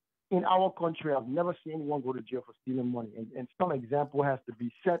in our country, I've never seen anyone go to jail for stealing money, and some example has to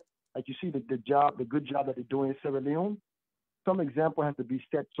be set. Like you see the good job that they're doing in Sierra Leone. Some example has to be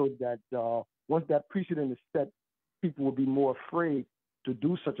set so that once that precedent is set, people will be more afraid to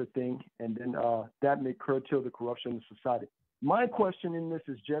do such a thing, and then that may curtail the corruption in society. My question in this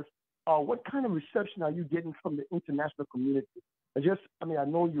is just, what kind of reception are you getting from the international community? I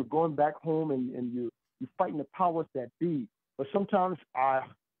know you're going back home and you're fighting the powers that be, but sometimes I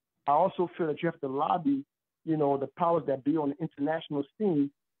also feel that you have to lobby, the powers that be on the international scene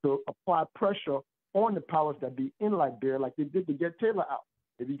to apply pressure on the powers that be in Liberia, like they did to get Taylor out.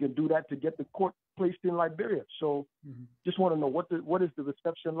 If you can do that to get the court placed in Liberia. So just want to know what is the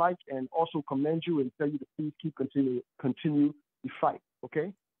reception like, and also commend you and tell you to please continue the fight.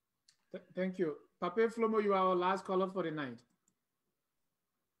 Okay? Thank you. Pape Flomo, you are our last caller for the night.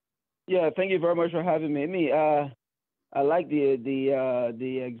 Yeah, thank you very much for having me. I like the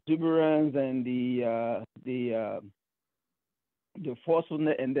exuberance and the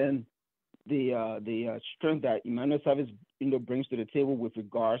forcefulness, and then the strength that Emmanuel Savice brings to the table with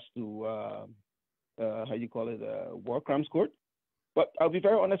regards to war crimes court. But I'll be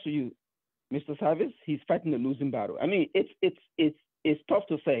very honest with you, Mr. Savice, he's fighting a losing battle. I mean, it's tough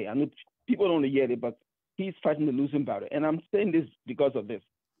to say. I know people don't get it, but he's fighting the losing battle, and I'm saying this because of this.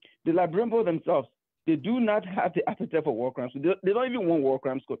 The Liberian people themselves, they do not have the appetite for war crimes. They don't even want war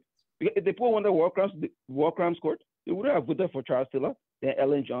crimes court. If they put on the war crimes court, they would have voted for Charles Taylor, then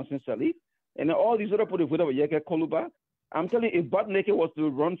Ellen Johnson Sirleaf, and then all these other people voted for Yeke Koluba. I'm telling you, if Bud Naked was to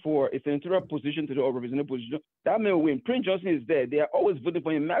run for a senatorial position to the representative position, that may win. Prince Johnson is there. They are always voting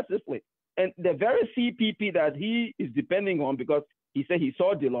for him massively. And the very CPP that he is depending on, because he said he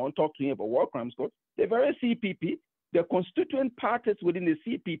saw DeLong talk to him about war crimes court, the very CPP, the constituent parties within the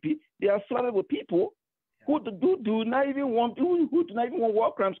CPP, they are flooded with people who do not even want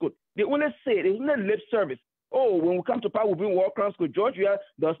war crimes court. They only say, they only lip service. Oh, when we come to power, we'll bring war crimes court. Georgia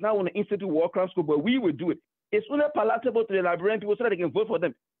does not want to institute war crimes court, but we will do it. It's only palatable to the Liberian people so that they can vote for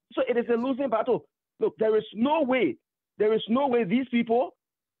them. So it is a losing battle. Look, there is no way these people,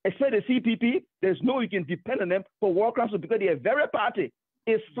 especially the CPP, there's no way you can depend on them for war crimes because their very party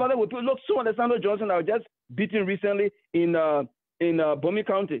is flooded with people. Look, someone like Sandra Johnson that was just beaten recently in Bomi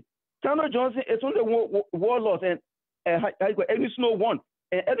County. Sandra Johnson is on the warlords, and Eddie Snow won.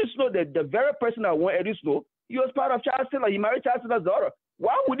 And Eddie Snow, the very person that won Eddie Snow, he was part of Charles Taylor. He married Charles Taylor's daughter.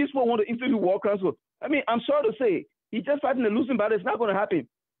 Why would this one want to institute war crimes? I mean, I'm sorry to say, he's just fighting a losing battle. It's not going to happen.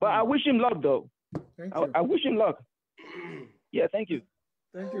 But I wish him luck, though. Thank you. I wish him luck. Yeah, thank you.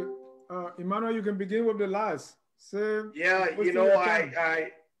 Thank you. Emmanuel, you can begin with the last. Yeah,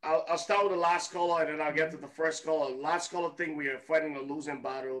 I'll start with the last caller, and then I'll get to the first caller. Last caller thing, we are fighting a losing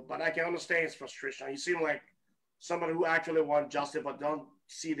battle, but I can understand his frustration. You seem like somebody who actually wants justice, but don't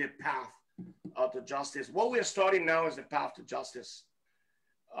see the path to justice. What we are starting now is the path to justice.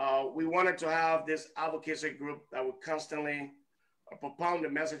 We wanted to have this advocacy group that would constantly propound the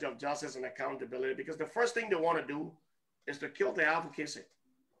message of justice and accountability, because the first thing they want to do is to kill the advocacy.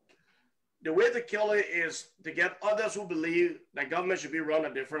 The way to kill it is to get others who believe that government should be run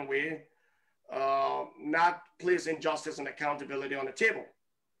a different way, not placing justice and accountability on the table.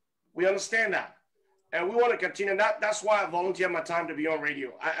 We understand that. And we want to continue that. That's why I volunteer my time to be on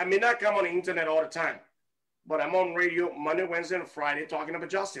radio. I may not come on the internet all the time, but I'm on radio Monday, Wednesday, and Friday talking about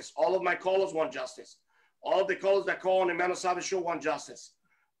justice. All of my callers want justice. all the colors that call on the Emmanuel Savice show want justice.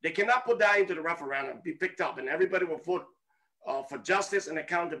 They cannot put that into the referendum, be picked up, and everybody will vote for justice and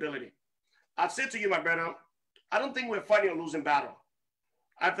accountability. I've said to you, my brother, I don't think we're fighting a losing battle.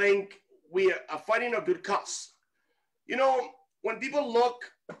 I think we are fighting a good cause. You know, when people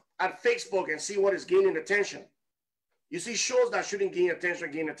look at Facebook and see what is gaining attention, you see shows that shouldn't gain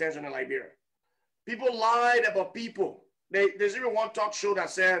attention in Liberia. People lied about people. There's even one talk show that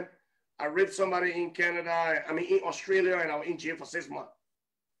said, I raped somebody in Canada, in Australia, and I was in jail for 6 months.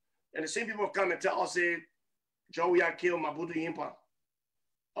 And the same people come and tell us, say, Joey, I killed Mabudu Yimpa.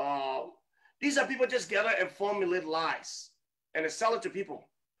 These are people just gather and formulate lies, and they sell it to people.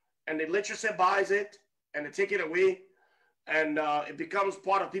 And the literature buys it, and they take it away, and it becomes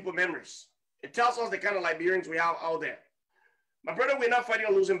part of people's memories. It tells us the kind of Liberians we have out there. My brother, we're not fighting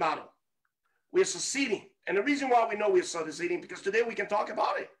a losing battle. We're succeeding. And the reason why we know we're succeeding, because today we can talk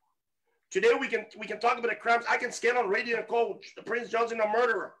about it. Today we can talk about the crimes. I can get on radio and call Prince Johnson a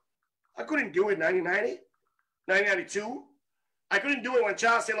murderer. I couldn't do it in 1990, 1992. I couldn't do it when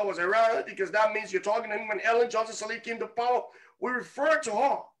Charles Taylor was around, because that means you're talking to him. When Ellen Johnson Sirleaf came to power, we referred to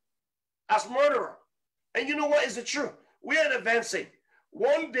her as murderer. And you know what is the truth? We're advancing.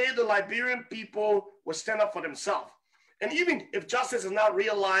 One day the Liberian people will stand up for themselves. And even if justice is not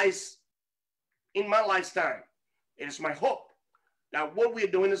realized in my lifetime, it is my hope that what we're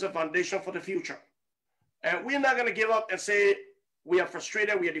doing is a foundation for the future. And we're not going to give up and say we are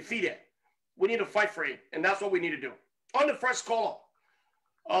frustrated, we are defeated. We need to fight for it. And that's what we need to do. On the first call,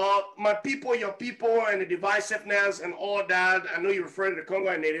 my people, your people, and the divisiveness and all that, I know you refer to the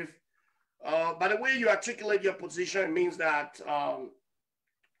Congo native. By the way you articulate your position, it means that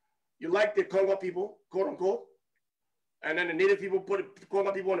you like the Congo people, quote unquote, and then the native people put the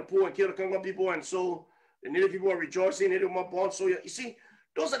Congo people in the pool and kill the Congo people, and so the native people are rejoicing, native people are born. So you see,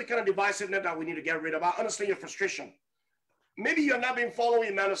 those are the kind of divisiveness that we need to get rid of. I understand your frustration. Maybe you're not been following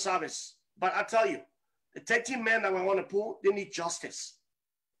Emmanuel Savice, but I tell you, the 13 men that were on the pool, they need justice.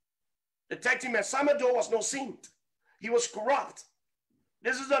 The 13 men, Samador was no saint. He was corrupt.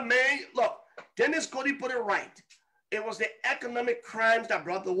 This is a man, look, Dennis Cody put it right. It was the economic crimes that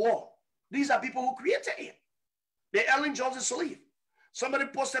brought the war. These are people who created it. The Ellen Johnson Sirleaf. Somebody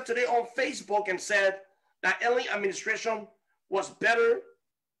posted today on Facebook and said that Ellen administration was better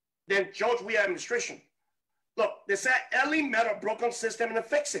than George Weah administration. Look, they said Ellen met a broken system and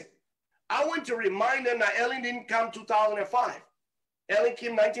fixed it. I want to remind them that Ellen didn't come 2005. Ellen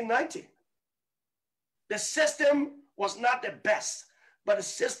came 1990. The system was not the best, but the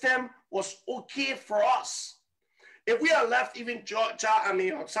system was okay for us. If we had left even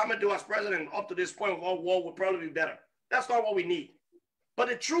Samadou as president up to this point of our war would probably be better. That's not what we need. But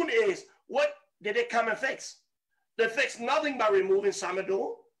the truth is, what did they come and fix? They fixed nothing by removing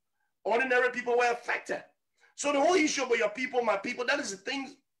Samadou. Ordinary people were affected. So the whole issue about your people, my people, that is the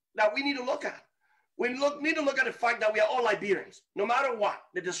things that we need to look at. We need to look at the fact that we are all Liberians, no matter what.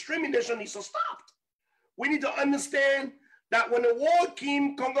 The discrimination needs to stop. We need to understand that when the war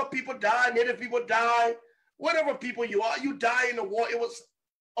came, Congo people died, Native people died, whatever people you are, you die in the war. It was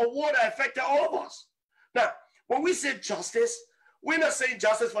a war that affected all of us. Now, when we say justice, we're not saying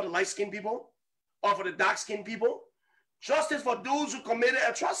justice for the light-skinned people or for the dark-skinned people. Justice for those who committed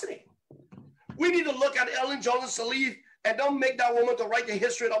atrocity. We need to look at Ellen Johnson Sirleaf and don't make that woman to write the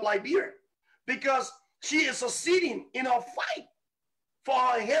history of Liberia, because she is succeeding in her fight for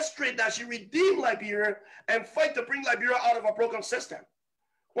her history that she redeemed Liberia and fight to bring Liberia out of a broken system.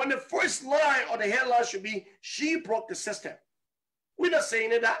 When the first line or the headline should be, she broke the system. We're not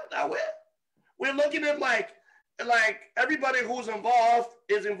saying it that way. We're looking at like everybody who's involved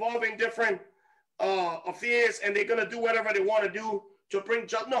is involved in different affairs, and they're going to do whatever they want to do to bring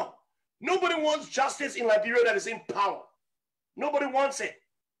justice. No, nobody wants justice in Liberia that is in power. Nobody wants it.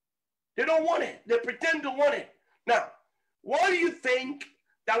 They don't want it. They pretend to want it. Now, why do you think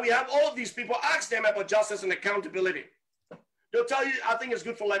that we have all of these people? Ask them about justice and accountability. They'll tell you, I think it's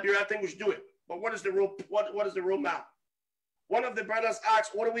good for Liberia. I think we should do it. But what is the roadmap? One of the brothers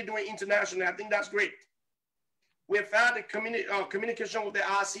asked, what are we doing internationally? I think that's great. We've had a communication with the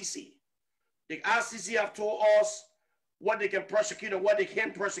RCC. The RCC have told us what they can prosecute and what they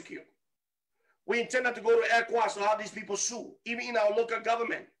can't prosecute. We intended to go to ECOWAS to have these people sue, even in our local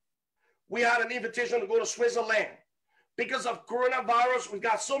government. We had an invitation to go to Switzerland. Because of coronavirus, we've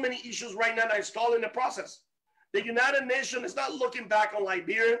got so many issues right now that are stalling the process. The United Nations is not looking back on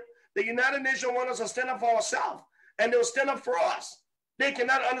Liberia. The United Nations wants us to stand up for ourselves, and they'll stand up for us. They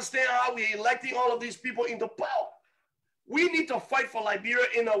cannot understand how we're electing all of these people into power. We need to fight for Liberia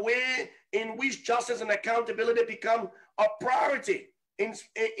in a way in which justice and accountability become a priority.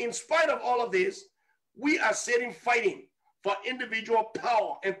 In spite of all of this, We are sitting fighting for individual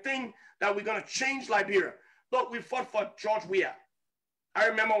power and think that we're going to change Liberia. Look, we fought for George Weah. I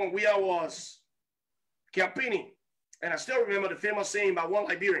remember when Weah was campaigning, and I still remember the famous saying by one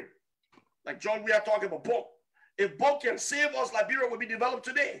Liberian, like John Weah talking about Bob. If Bob can save us, Liberia will be developed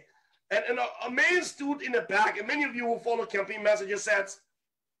today. And a man stood in the back, and many of you who follow campaign messages said,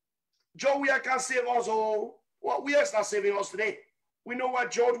 George Weah can't save us. Oh, well, Weah is not saving us today. We know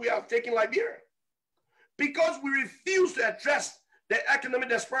what George Weah has taken Liberia. Because we refuse to address the economic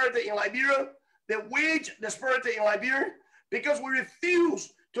disparity in Liberia, the wage disparity in Liberia, because we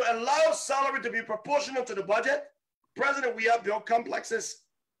refuse to allow salary to be proportional to the budget, President Weah built complexes,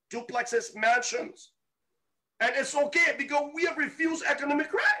 duplexes, mansions. And it's okay because we have refused economic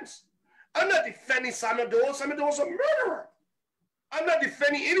crimes. I'm not defending Samuel Doe. Samuel Doe was a murderer. I'm not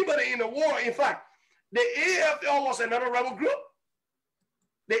defending anybody in the war. In fact, the AFL was another rebel group.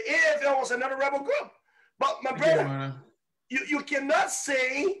 The AFL was another rebel group. But my brother, you cannot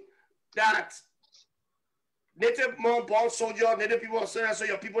say that native born soldier, native people are saying, so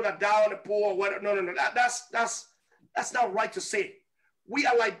your people that die on the poor or whatever. No. That's not right to say. We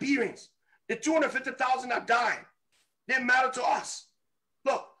are Liberians. The 250,000 that died, they matter to us.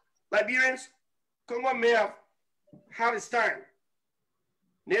 Look, Liberians, Congo may have had its time.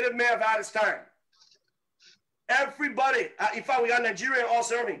 Native may have had its time. Everybody, in fact, we got Nigerian all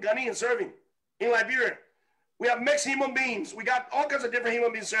serving, Ghanaian serving in Liberia. We have mixed human beings. We got all kinds of different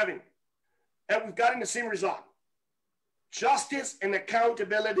human beings serving. And we've gotten the same result. Justice and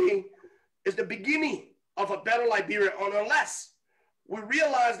accountability is the beginning of a better Liberia, unless we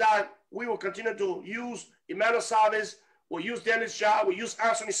realize that we will continue to use Emmanuel Savice, we'll use Dennis Shaw, we'll use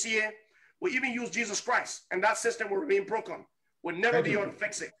Anthony Sie, we'll even use Jesus Christ, and that system will remain broken. We'll never be able to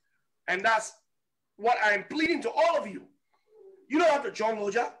fix it. And that's what I'm pleading to all of you. You don't have to join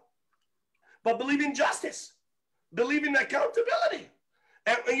Loja, but believe in justice, believe in accountability.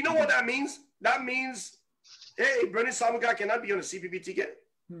 And you know what that means? That means, hey, Brendan Samuga cannot be on a CPP ticket.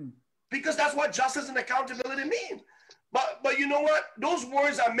 Because that's what justice and accountability mean. But you know what? Those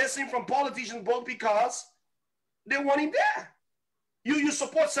words are missing from politicians both because they weren't in there. You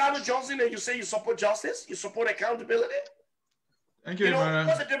support Samuel Johnson and you say you support justice, you support accountability. Thank you, know,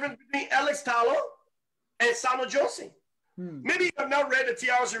 what's the difference between Alex Tyler and Samuel Johnson? Maybe you have not read the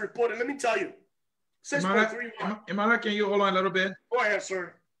TRC report, and let me tell you. 6.31. Emmanuel, can you hold on a little bit? Go ahead,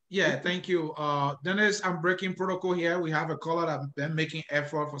 sir. Yeah, thank you. Dennis, I'm breaking protocol here. We have a caller that's been making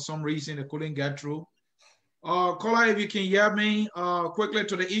effort for some reason they couldn't get through. Caller, if you can hear me quickly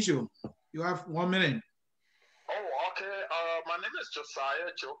to the issue. You have 1 minute. Oh, okay. My name is Josiah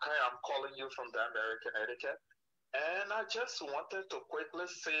Jokai. I'm calling you from Danbury, Connecticut. And I just wanted to quickly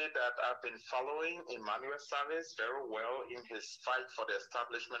say that I've been following Emmanuel Savice very well in his fight for the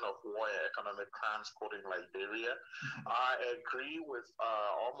establishment of war and economic crimes code in Liberia. I agree with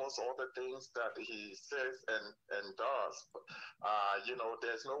almost all the things that he says and does. You know,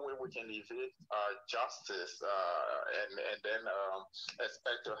 there's no way we can evade justice and then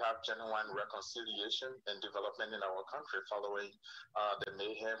expect to have genuine reconciliation and development in our country following the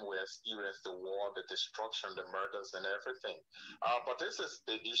mayhem we experienced, the war, the destruction, the murder, and everything. But this is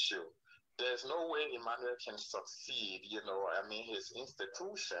the issue. There's no way Emmanuel can succeed, you know, I mean, his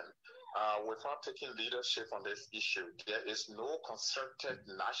institution, without taking leadership on this issue. There is no concerted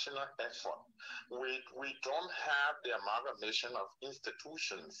national effort. We don't have the amalgamation of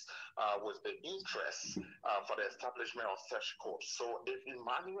institutions with the interest for the establishment of such courts. So if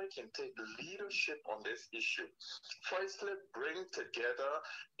Emmanuel can take leadership on this issue, firstly, bring together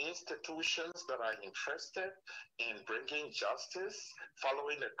institutions that are interested in bringing justice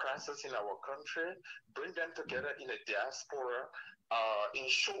following the crisis in our country, bring them together in a diaspora,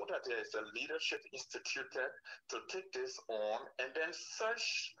 ensure that there is a leadership instituted to take this on, and then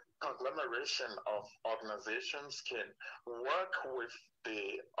such conglomeration of organizations can work with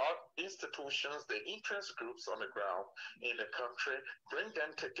the institutions, the interest groups on the ground in the country, bring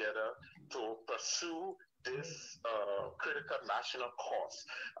them together to pursue this critical national cause.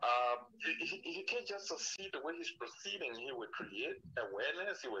 He can't just succeed the way he's proceeding. He will create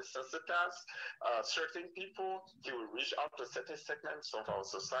awareness, he will sensitize certain people, he will reach out to certain segments of our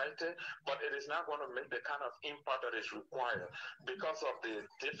society, but it is not going to make the kind of impact that is required because of the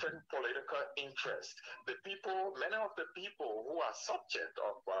different political interests. The people, many of the people who are subject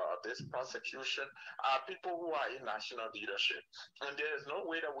of this prosecution are people who are in national leadership. And there is no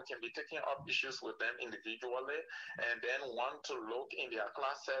way that we can be taking up issues with them individually and then want to look in their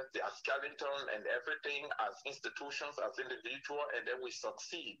classes, their skeleton and everything as institutions, as individual, and then we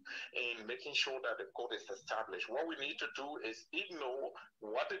succeed in making sure that the code is established. What we need to do is ignore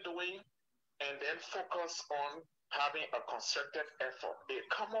what they're doing and then focus on having a concerted effort, a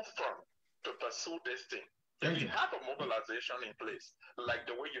common front to pursue this thing. If you have a mobilization in place, like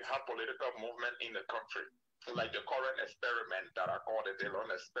the way you have political movement in the country, like the current experiment that I call the Delon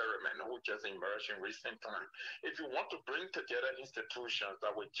experiment, which just emerged in recent time. If you want to bring together institutions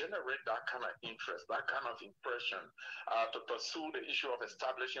that will generate that kind of interest, that kind of impression to pursue the issue of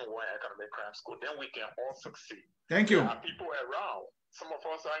establishing one economic crime school, then we can all succeed. Thank you. There are people around. Some of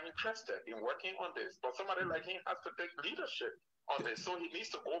us are interested in working on this, but somebody like him has to take leadership on this. So he needs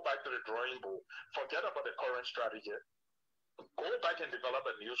to go back to the drawing board, forget about the current strategy, go back and develop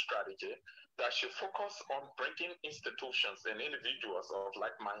a new strategy that should focus on bringing institutions and individuals of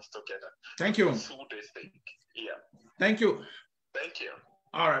like minds together. Thank you. Pursue this thing. Yeah. Thank you. Thank you.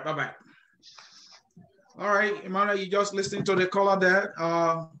 All right. Bye-bye. All right, Emmanuel, you just listening to the caller there.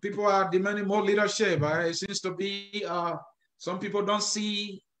 People are demanding more leadership. It seems to be some people don't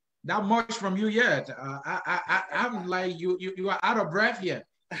see that much from you yet. I'm like, you are out of breath yet.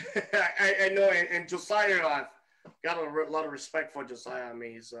 I know, and Josiah, I've got a lot of respect for Josiah. I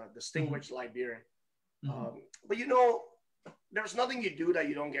mean, he's a distinguished Liberian. But you know, there's nothing you do that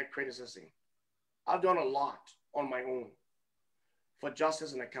you don't get criticism. I've done a lot on my own for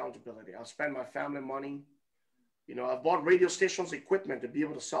justice and accountability. I've spent my family money. You know, I've bought radio stations equipment to be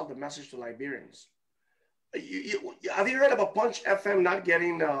able to sell the message to Liberians. Have you heard about Punch FM not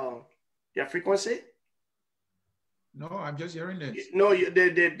getting their frequency? No, I'm just hearing this. No, they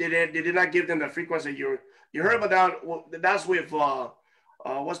did not give them the frequency. You heard about that? Well, that's with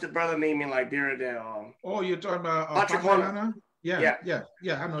what's the brother name in Liberia there? Oh, you're talking about Patrick Hunter? Yeah.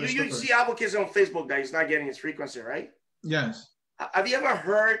 I know. You see advocates on Facebook that he's not getting his frequency, right? Yes. Have you ever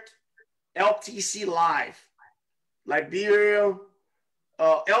heard LTC Live? Liberia,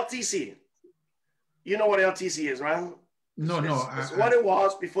 LTC. You know what LTC is, right? No. It's what it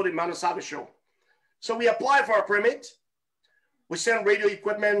was before the Emmanuel Savice show. So we applied for a permit. We sent radio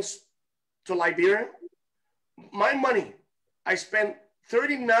equipment to Liberia. My money, I spent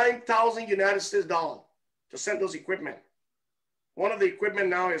 39,000 United States dollars to send those equipment. One of the equipment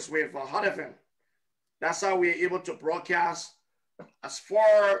now is with Hot FM. That's how we're able to broadcast as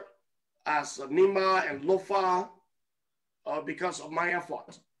far as Nima and Lofa because of my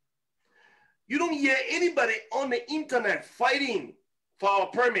effort. You don't hear anybody on the internet fighting for our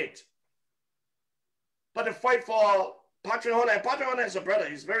permit, but they fight for Patrick Hunter. And Patrick Hunter is a brother.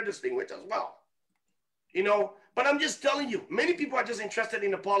 He's very distinguished as well. You know, but I'm just telling you, many people are just interested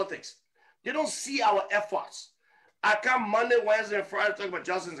in the politics. They don't see our efforts. I come Monday, Wednesday, and Friday to talk about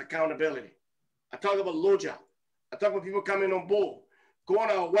justice and accountability. I talk about Loja. I talk about people coming on board. Go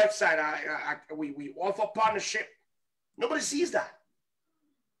on our website. We offer partnership. Nobody sees that.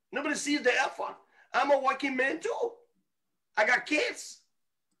 Nobody sees the effort. I'm a working man too. I got kids.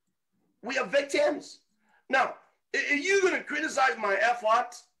 We are victims. Now, if you're going to criticize my effort,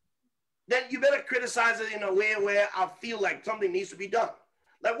 then you better criticize it in a way where I feel like something needs to be done.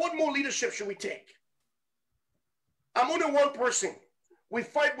 Like, what more leadership should we take? I'm only one person. We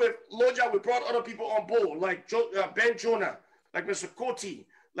fight with Loja. We brought other people on board, like Ben Jonah, like Mr. Koti,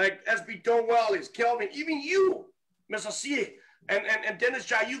 like SB Don Wallace, Kelvin, even you, Mr. C, and Dennis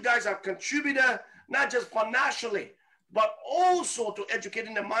Jai. You guys have contributed not just financially, but also to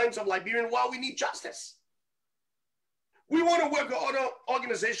educating the minds of Liberians why we need justice. We want to work with other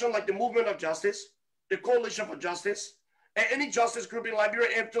organizations like the Movement of Justice, the Coalition for Justice, and any justice group in Liberia.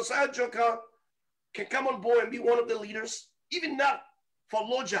 And Josiah Joka can come on board and be one of the leaders, even not for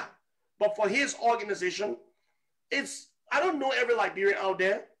Loja, but for his organization. I don't know every Liberian out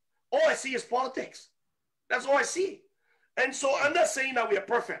there. All I see is politics. That's all I see. And so I'm not saying that we are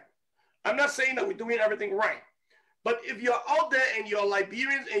perfect. I'm not saying that we're doing everything right. But if you're out there and you're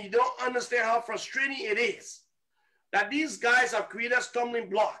Liberians and you don't understand how frustrating it is that these guys have created a stumbling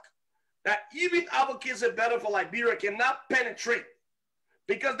block, that even advocates are better for Liberia cannot penetrate,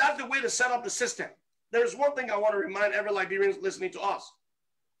 because that's the way to set up the system. There's one thing I want to remind every Liberian listening to us.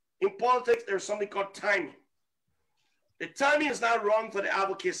 In politics, there's something called timing. The timing is not wrong for the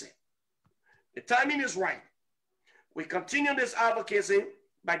advocacy. The timing is right. We continue this advocacy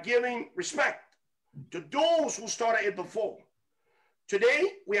by giving respect to those who started it before. Today,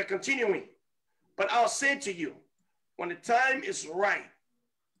 we are continuing. But I'll say to you, when the time is right,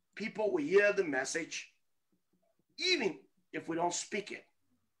 people will hear the message, even if we don't speak it.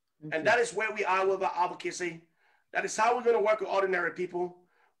 And that is where we are with our advocacy. That is how we're going to work with ordinary people.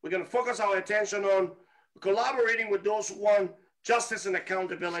 We're going to focus our attention on collaborating with those who want justice and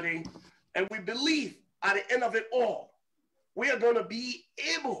accountability. And we believe at the end of it all, we are going to be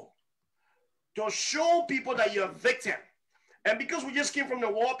able to show people that you're a victim. And because we just came from the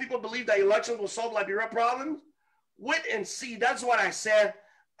war, people believe that elections will solve Liberia problems. Wait and see. That's what I said.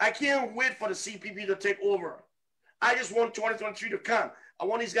 I can't wait for the CPP to take over. I just want 2023 to come. I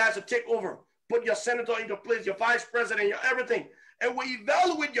want these guys to take over. Put your senator into place, your vice president, your everything. And we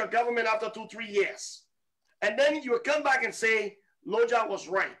evaluate your government after 2-3 years. And then you will come back and say, Loja was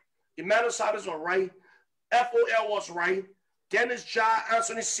right. Emmanuel Savice was right. FOL was right. Dennis Ja,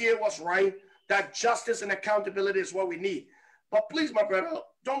 Anthony Sear was right. That justice and accountability is what we need. But please, my brother,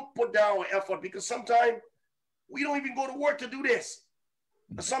 don't put down our effort, because sometimes we don't even go to work to do this.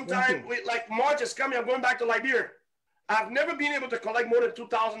 Sometimes, like March is coming, I'm going back to Liberia. I've never been able to collect more than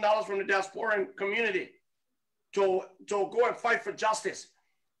 $2,000 from the diasporan community to go and fight for justice,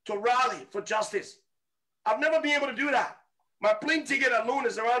 to rally for justice. I've never been able to do that. My plane ticket alone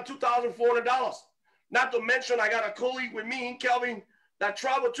is around $2,400. Not to mention, I got a colleague with me, Kelvin, that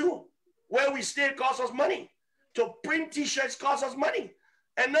travel too. Where we stay costs us money. To print T-shirts costs us money.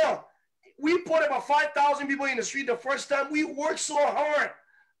 And now, we put about 5,000 people in the street the first time. We worked so hard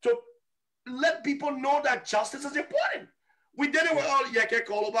to let people know that justice is important. We did it with all Yeke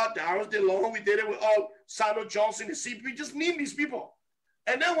Koloba, Darius DeLong. We did it with all Sandro Johnson, the CP. We just need these people.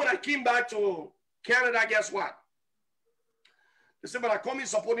 And then when I came back to Canada, guess what? They said, but Akomi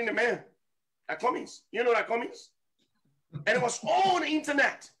is supporting the man. Akomi's. You know what Akomi's? And it was all on the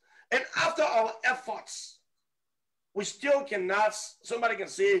internet. And after our efforts, we still cannot, somebody can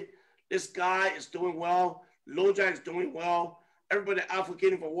say, this guy is doing well, Loja is doing well, everybody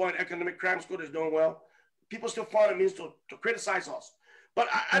advocating for war and economic crimes code is doing well. People still find a means to criticize us. But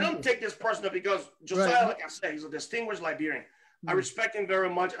I don't take this personal, because Josiah, like I said, he's a distinguished Liberian. I respect him very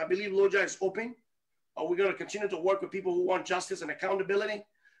much. I believe Loja is open. We're going to continue to work with people who want justice and accountability.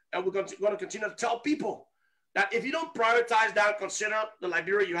 And we're going to continue to tell people that if you don't prioritize that, consider the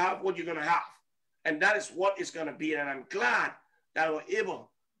Liberia you have, what you're going to have. And that is what it's going to be. And I'm glad that we're able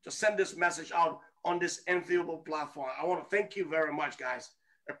to send this message out on this enviable platform. I want to thank you very much, guys.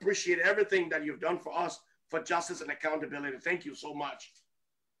 Appreciate everything that you've done for us, for justice and accountability. Thank you so much.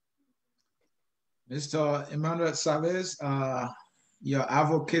 Mr. Emmanuel Savice, your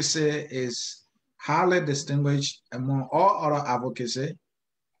advocacy is highly distinguished among all other advocacy.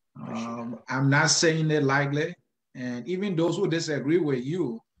 I'm not saying it lightly, and even those who disagree with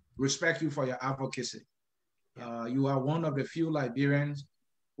you respect you for your advocacy. You are one of the few Liberians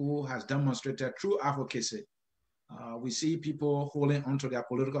who has demonstrated true advocacy. We see people holding onto their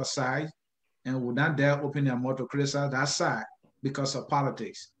political side and would not dare open their mouth to criticize that side because of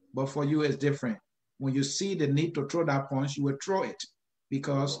politics. But for you, it's different. When you see the need to throw that punch, you will throw it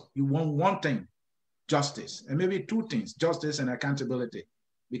because you want one thing, justice, and maybe two things, justice and accountability.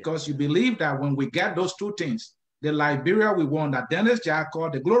 Because you believe that when we get those two things, the Liberia we want, that Dennis Jack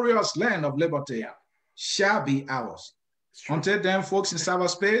called the glorious land of liberty, shall be ours. Until then, folks in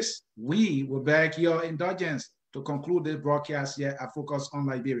cyberspace, we will beg your indulgence to conclude this broadcast here at Focus on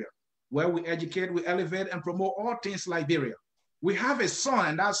Liberia, where we educate, we elevate, and promote all things Liberia. We have a song,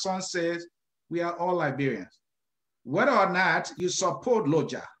 and that song says, we are all Liberians. Whether or not you support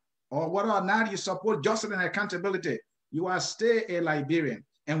Loja, or whether or not you support justice and accountability, you are still a Liberian.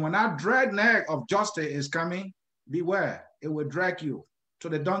 And when that dragnet of justice is coming, beware, it will drag you to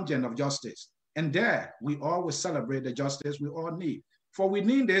the dungeon of justice. And there, we all will celebrate the justice we all need. For we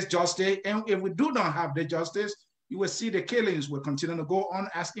need this justice, and if we do not have the justice, you will see the killings will continue to go on,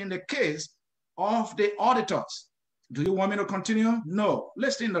 as in the case of the auditors. Do you want me to continue? No.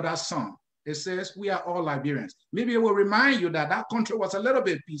 Listen to that song. It says, we are all Liberians. Maybe it will remind you that that country was a little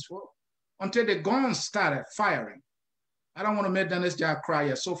bit peaceful until the guns started firing. I don't want to make Dennis Jack cry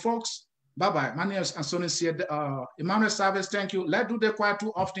yet. So folks, bye-bye. My name is Anthony Sear. Emmanuel Savice, thank you. Let's do the quiet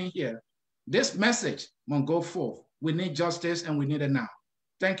too often here. This message won't go forth. We need justice, and we need it now.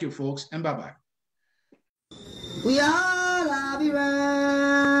 Thank you, folks, and bye-bye. We are Liberians.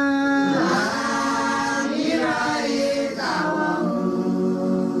 Liberia is our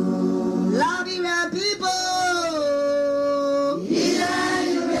home. Liberian people.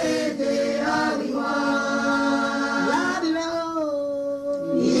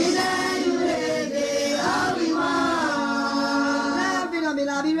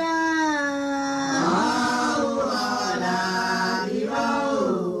 Liberia.